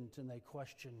didn't, and they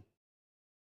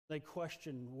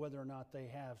question whether or not they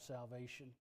have salvation.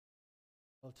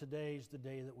 Well, today's the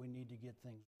day that we need to get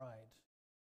things right.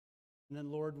 And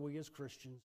then, Lord, we as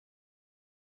Christians,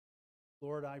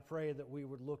 Lord, I pray that we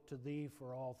would look to Thee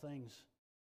for all things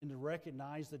and to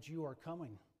recognize that You are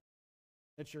coming,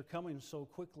 that You're coming so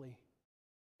quickly,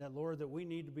 that, Lord, that we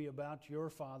need to be about Your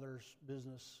Father's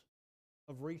business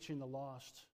of reaching the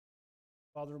lost.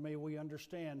 Father, may we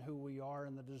understand who we are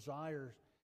and the desires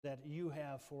that You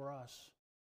have for us.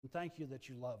 And thank You that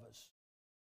You love us.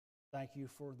 Thank You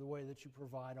for the way that You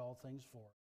provide all things for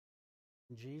us.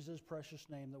 In Jesus' precious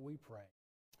name that we pray.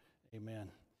 Amen.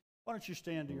 Why don't you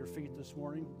stand to your feet this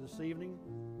morning, this evening,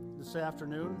 this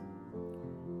afternoon?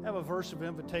 Have a verse of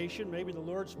invitation. Maybe the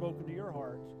Lord's spoken to your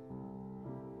heart.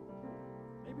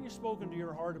 Maybe He's spoken to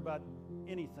your heart about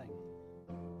anything.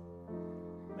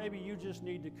 Maybe you just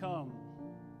need to come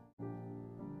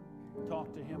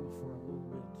talk to Him for a little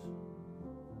bit.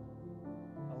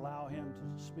 Allow Him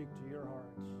to speak to your heart.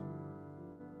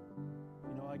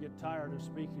 You know, I get tired of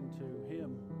speaking to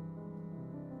Him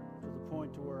to the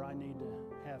point to where I need to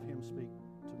have Him speak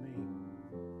to me.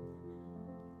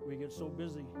 We get so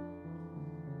busy.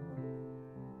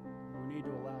 We need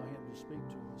to allow Him to speak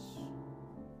to us.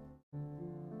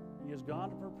 He has gone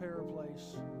to prepare a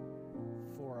place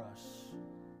for us.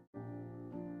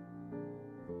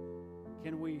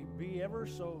 Can we be ever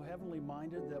so heavenly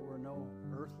minded that we're no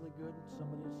earthly good,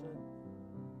 somebody said?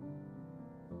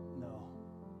 No.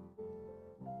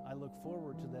 I look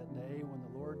forward to that day when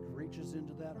the Lord reaches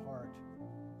into that heart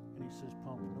and He says,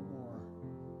 pump no more.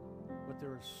 But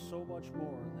there is so much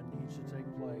more that needs to take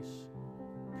place.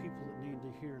 People that need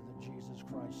to hear that Jesus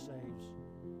Christ saves.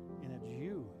 And it's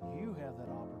you have that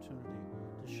opportunity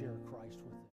to share Christ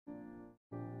with them.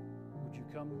 Would you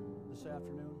come this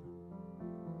afternoon?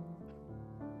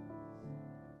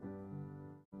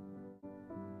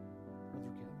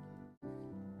 Brother Kevin.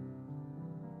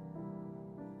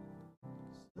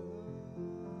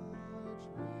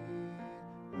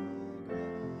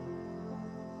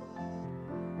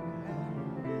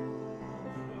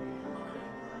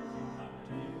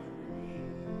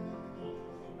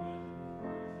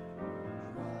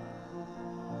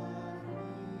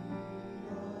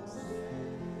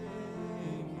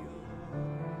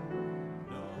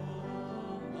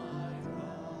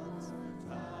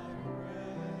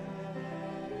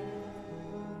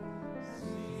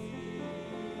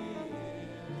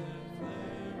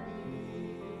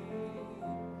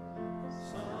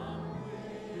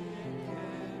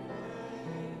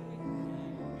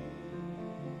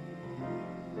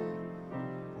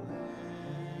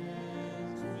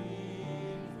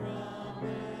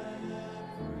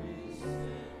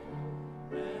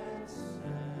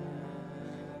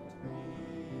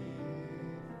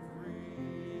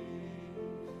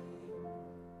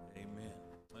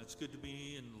 It's good to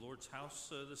be in the Lord's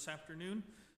house this afternoon.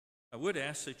 I would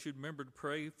ask that you'd remember to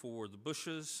pray for the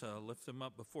Bushes, lift them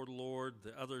up before the Lord.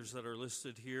 The others that are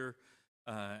listed here,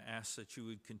 ask that you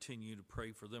would continue to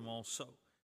pray for them also.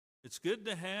 It's good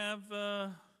to have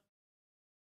that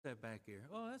back here.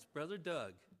 Oh, that's Brother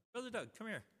Doug. Brother Doug, come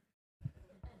here.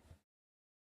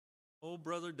 Old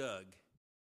Brother Doug.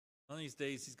 One of these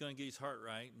days he's going to get his heart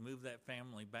right and move that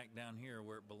family back down here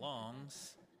where it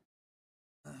belongs.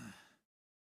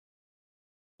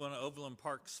 One of Overland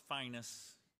Park's finest.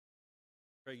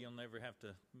 Pray you'll never have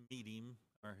to meet him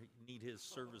or need his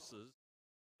services.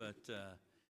 But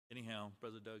anyhow,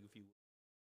 Brother Doug, if you would.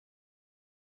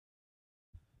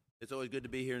 It's always good to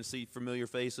be here and see familiar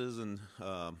faces, and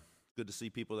good to see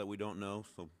people that we don't know.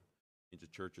 So, the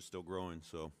church is still growing.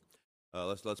 So,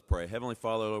 let's pray. Heavenly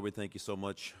Father, Lord, we thank you so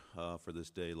much for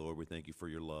this day, Lord. We thank you for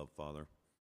your love, Father.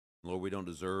 Lord, we don't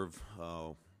deserve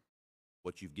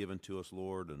what you've given to us,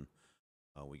 Lord, and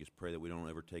we just pray that we don't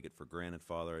ever take it for granted,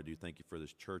 Father. I do thank you for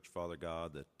this church, Father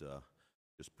God, that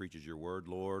just preaches your word,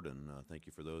 Lord, and thank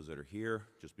you for those that are here.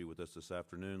 Just be with us this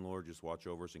afternoon, Lord. Just watch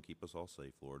over us and keep us all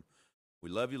safe, Lord.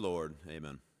 We love you, Lord.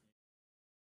 Amen.